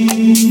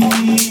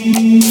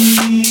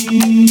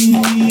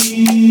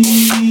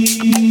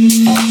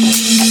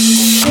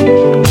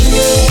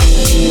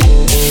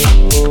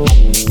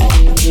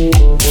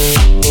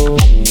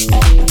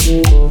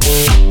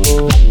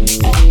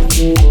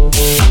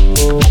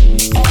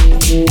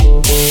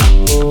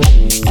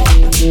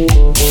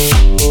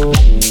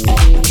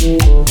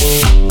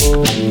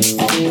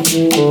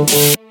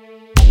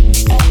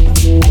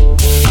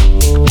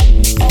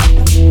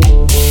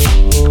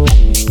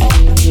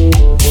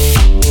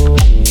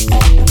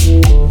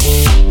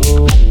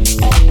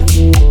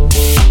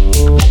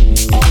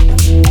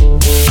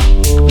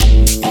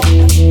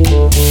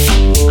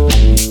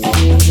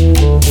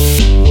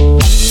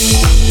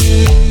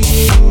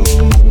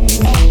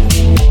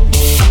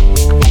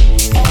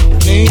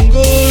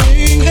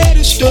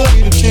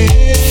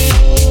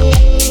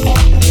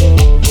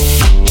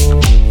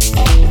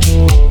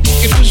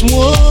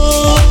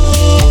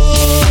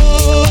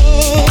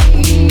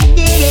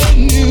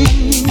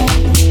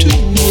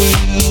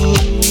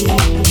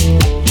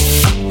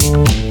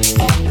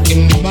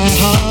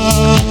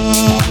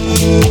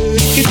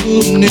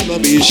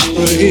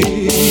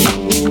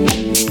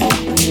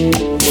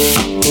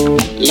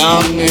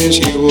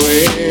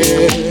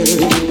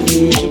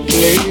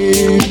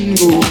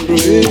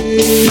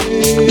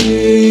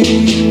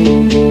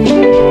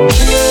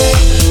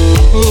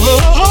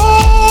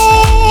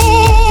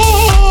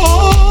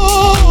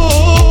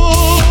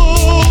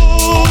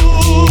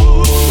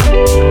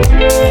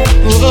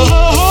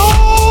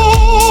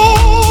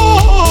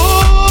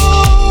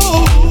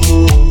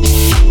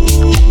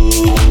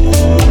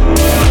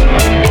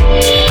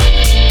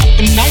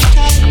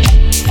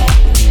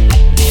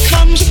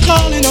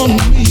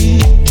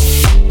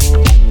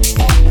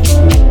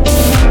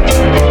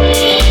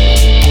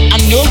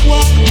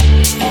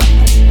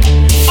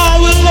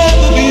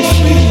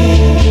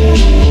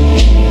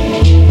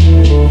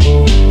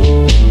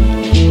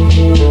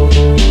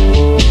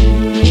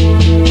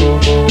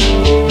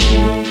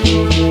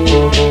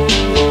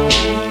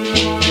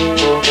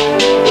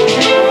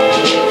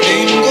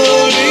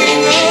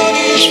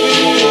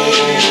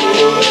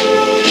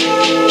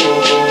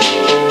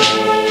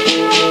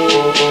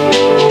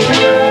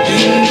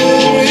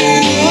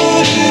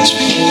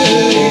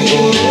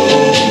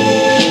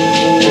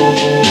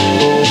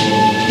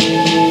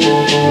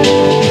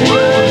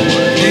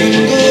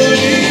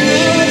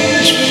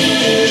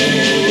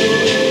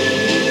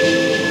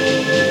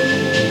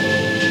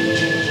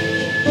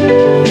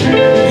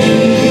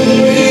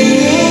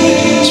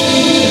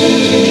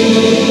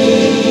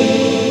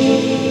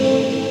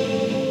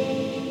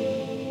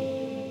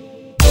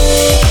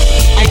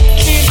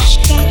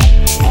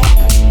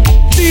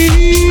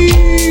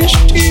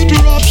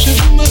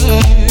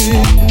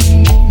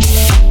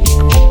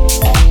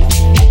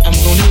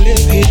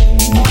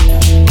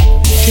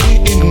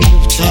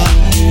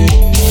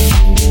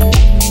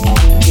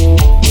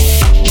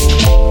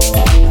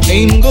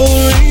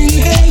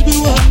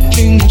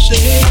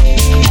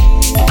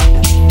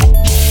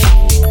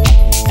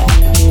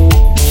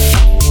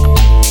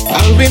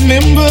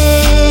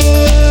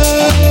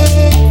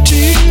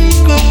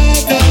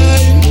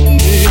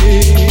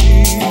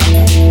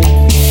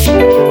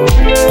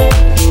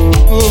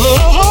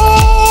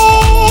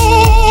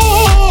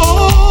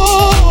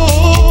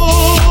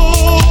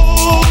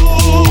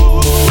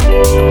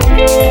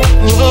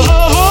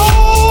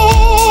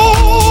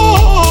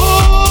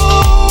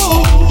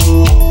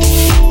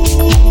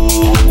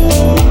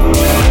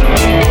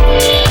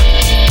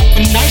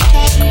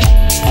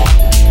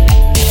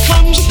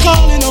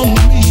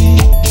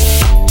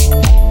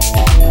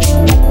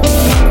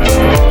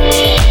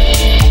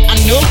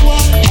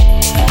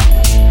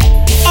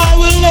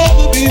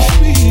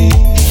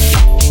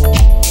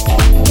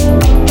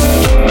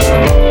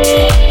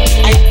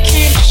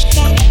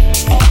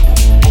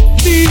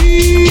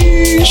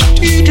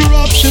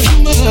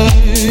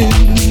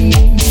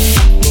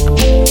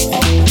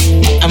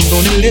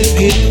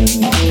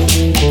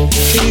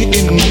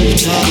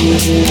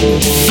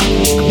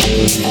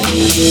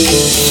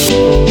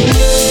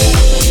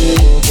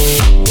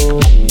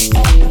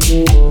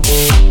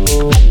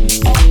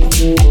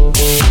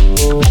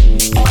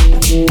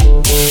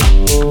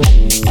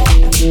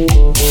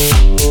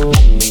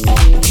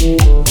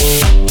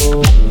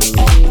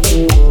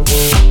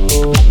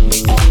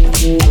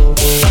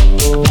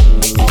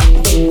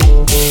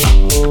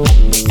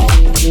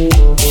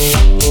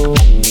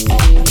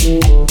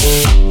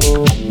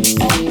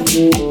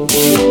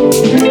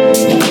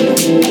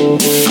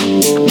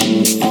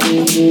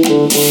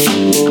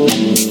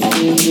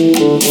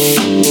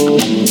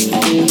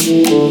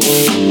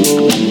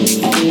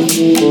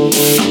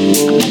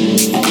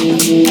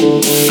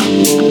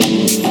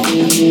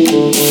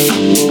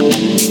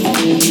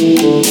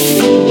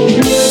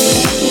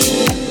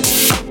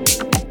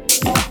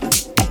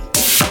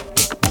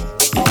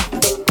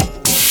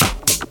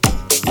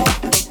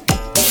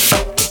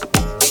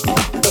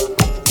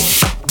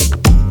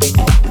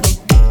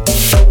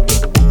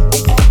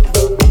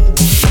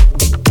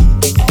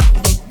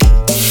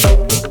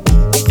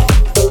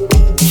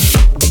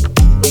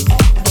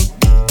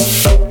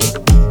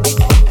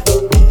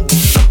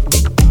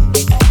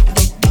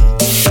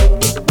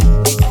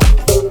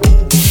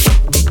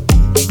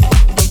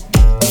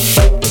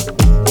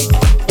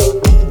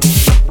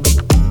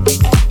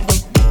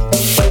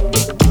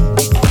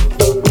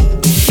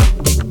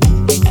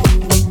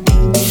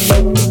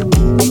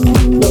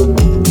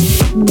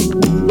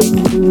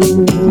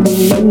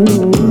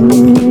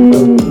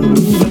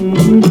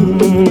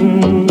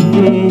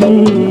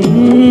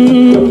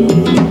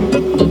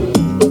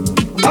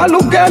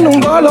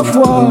 nungolo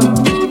fwa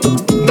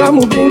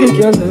ngamubingi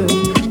kiaze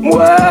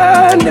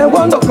mwene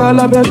wando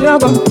kala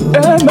benyaba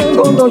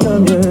emengondo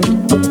yanye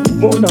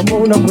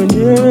mona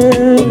mwenye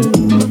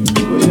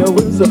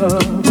yaweza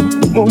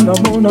mona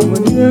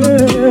mwenye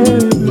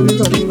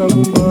kalinga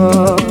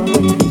ngumba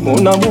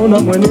mona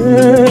mwenye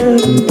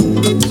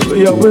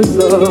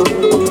yaweza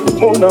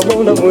mona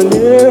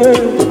mwenye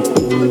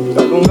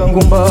kalunga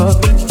ngumba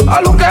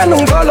alukenu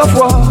ngolo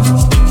fwa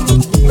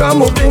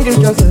ngamubingi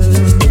kiaze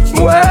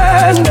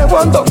mwene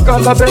wando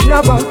kala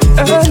benyaba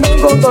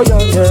emengondo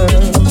yanye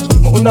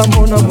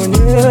mona mwenye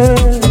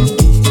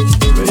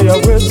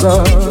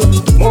yaweza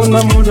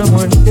mona mwenye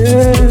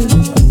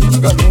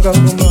kalunga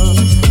ngumba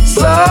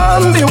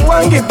sambi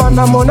wangi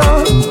panda mona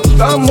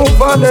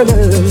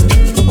kamuvalele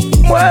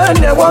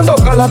mwene wando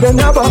kala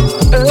benyaba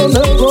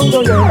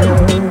emengondo yanye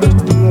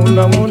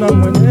mona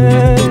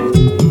mwenye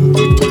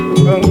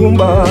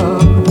ngumba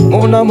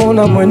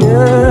mona mwenye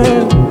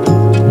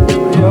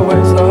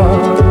yaweza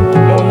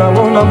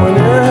mona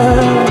mwenye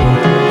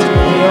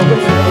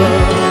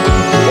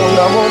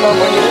yaweza mona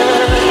mwenye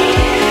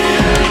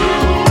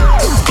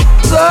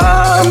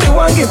zambi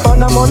wangi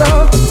pana mona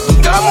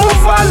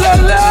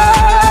kamufalele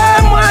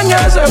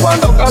mwanyeze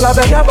wando kala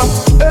benyaba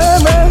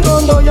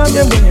emengondo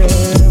yange mwenye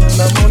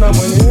mona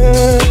mwenye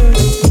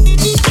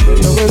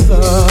yaweza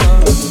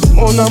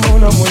mona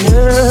mwenye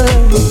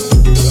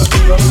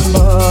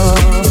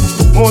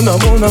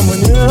mona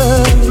mwenye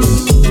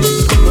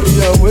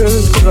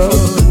yaweza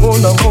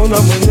mona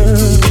mwenye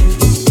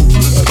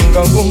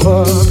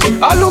ngangumba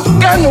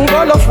alukenu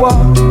ngolo fwa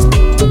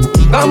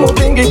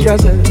ngamubingi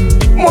kiaze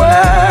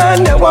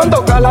mwene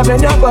wando kala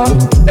benyaba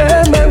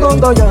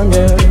emengondo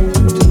yange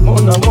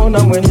mona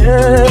mwenye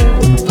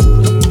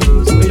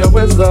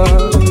yaweza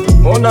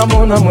mona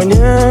mwenye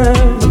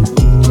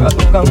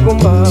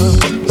ngangumba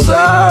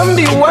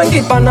zambi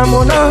wangi pana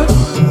mona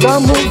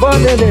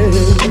ngamuvalele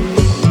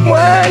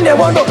mwene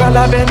wando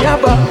kala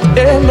benyaba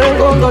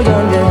emengondo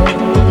yange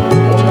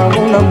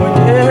mona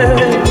mwenye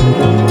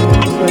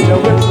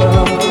yaweza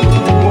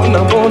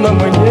mona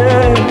mwenye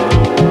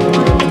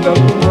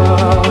ngakuma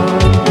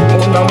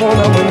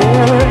mona mwenye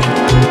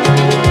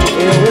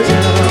yaweza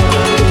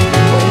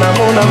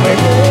mona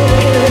mwenye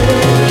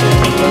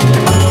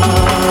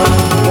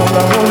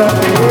mona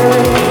mwenye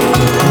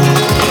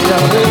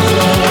yaweza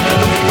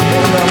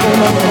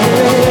mona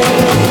mwenye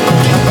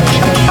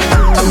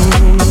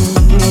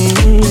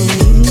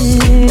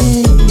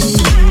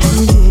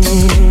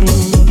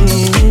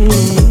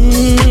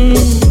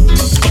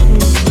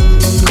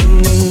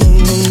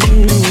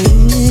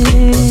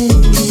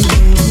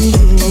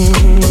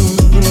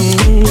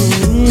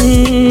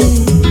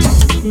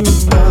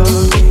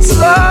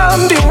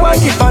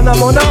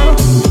mona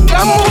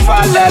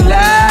kamufalele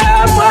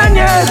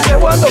mwanyeze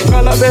wando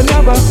kala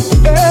benyaba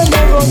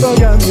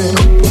emengondo yange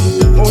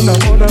mona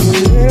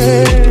mwenye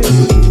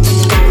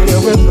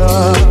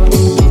yaweza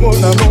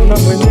mona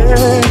mwenye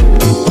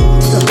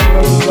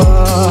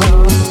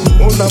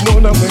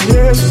mona mwenye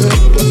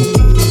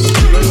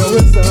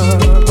yaweza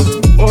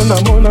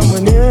mona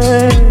mwenye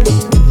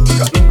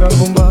kalunga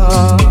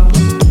ngumba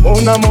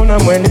mona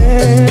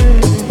mwenye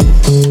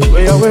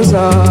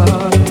yaweza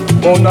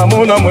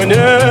mona mwenye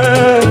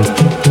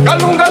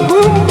kalunga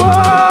ngumba